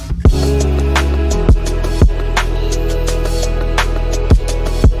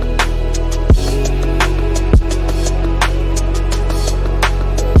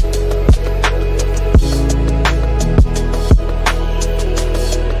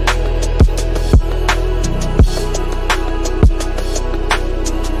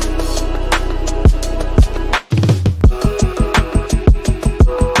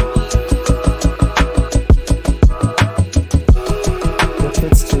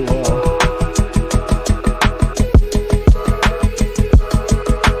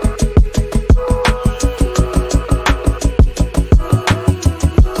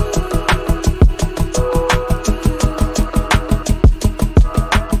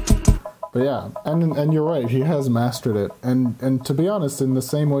 And you're right, he has mastered it. And to be honest, in the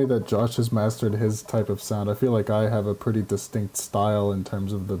same way that Josh has mastered his type of sound, I feel like I have a pretty distinct style in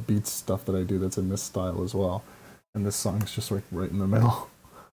terms of the beats stuff that I do that's in this style as well. And this song's just like right in the middle.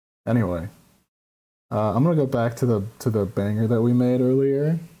 Anyway, I'm gonna go back to the banger that we made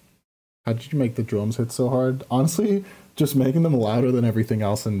earlier. How did you make the drums hit so hard? Honestly, just making them louder than everything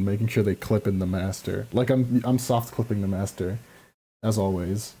else and making sure they clip in the master. Like I'm soft clipping the master, as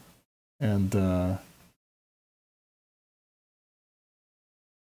always. And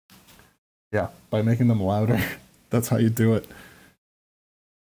yeah, by making them louder. That's how you do it.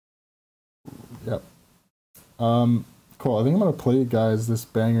 Yep. Cool. I think I'm gonna play you guys this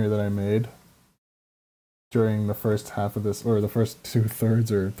banger that I made during the first half of this, or the first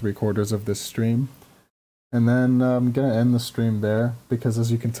 2/3 or 3/4 of this stream. And then I'm gonna end the stream there, because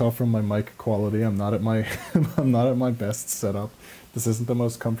as you can tell from my mic quality, I'm not at my I'm not at my best setup. This isn't the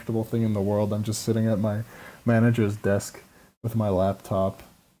most comfortable thing in the world. I'm just sitting at my manager's desk with my laptop,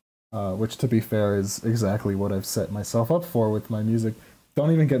 which to be fair is exactly what I've set myself up for with my music.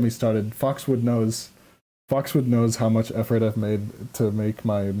 Don't even get me started. Foxwood knows how much effort I've made to make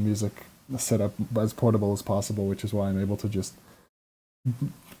my music set up as portable as possible, which is why I'm able to just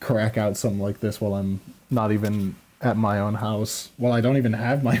crack out something like this while I'm not even at my own house. Well, I don't even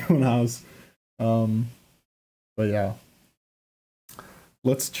have my own house. But yeah.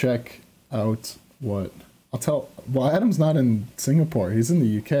 Let's check out what well, Adam's not in Singapore, he's in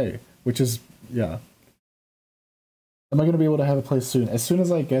the UK, which is, yeah. Am I going to be able to have a place soon? As soon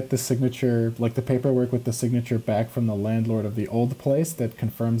as I get the signature, like the paperwork with the signature back from the landlord of the old place that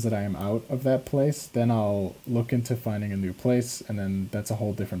confirms that I am out of that place, then I'll look into finding a new place, and then that's a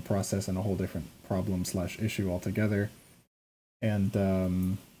whole different process and a whole different problem/issue altogether.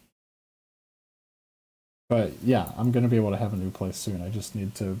 And, but yeah, I'm going to be able to have a new place soon. I just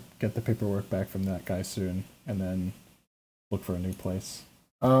need to get the paperwork back from that guy soon, and then look for a new place.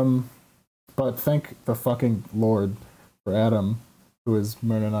 But thank the fucking Lord for Adam, who is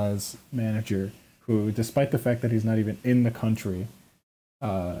Myrna and I's manager, who, despite the fact that he's not even in the country,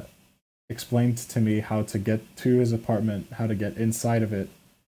 explained to me how to get to his apartment, how to get inside of it,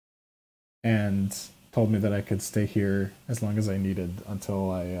 and told me that I could stay here as long as I needed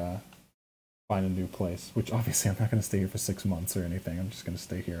until I find a new place, which obviously I'm not going to stay here for 6 months or anything. I'm just going to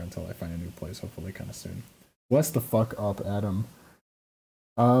stay here until I find a new place, hopefully kind of soon. Bless the fuck up, Adam.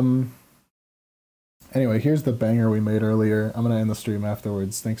 Anyway, here's the banger we made earlier. I'm going to end the stream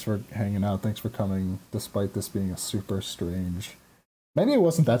afterwards. Thanks for hanging out. Thanks for coming, despite this being a super strange... Maybe it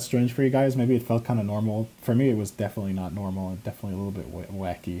wasn't that strange for you guys. Maybe it felt kind of normal. For me, it was definitely not normal and definitely a little bit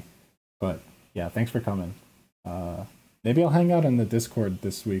wacky. But yeah, thanks for coming. Maybe I'll hang out in the Discord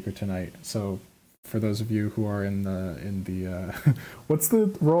this week or tonight. So for those of you who are in the what's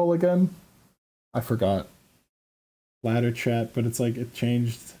the role again? I forgot. ladder chat, but it's like it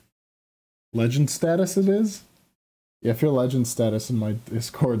changed legend status. It is. Yeah, if you're legend status in my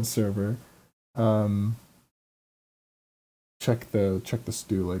Discord server, check the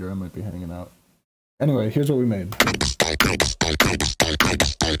stew later. I might be hanging out. Anyway, here's what we made.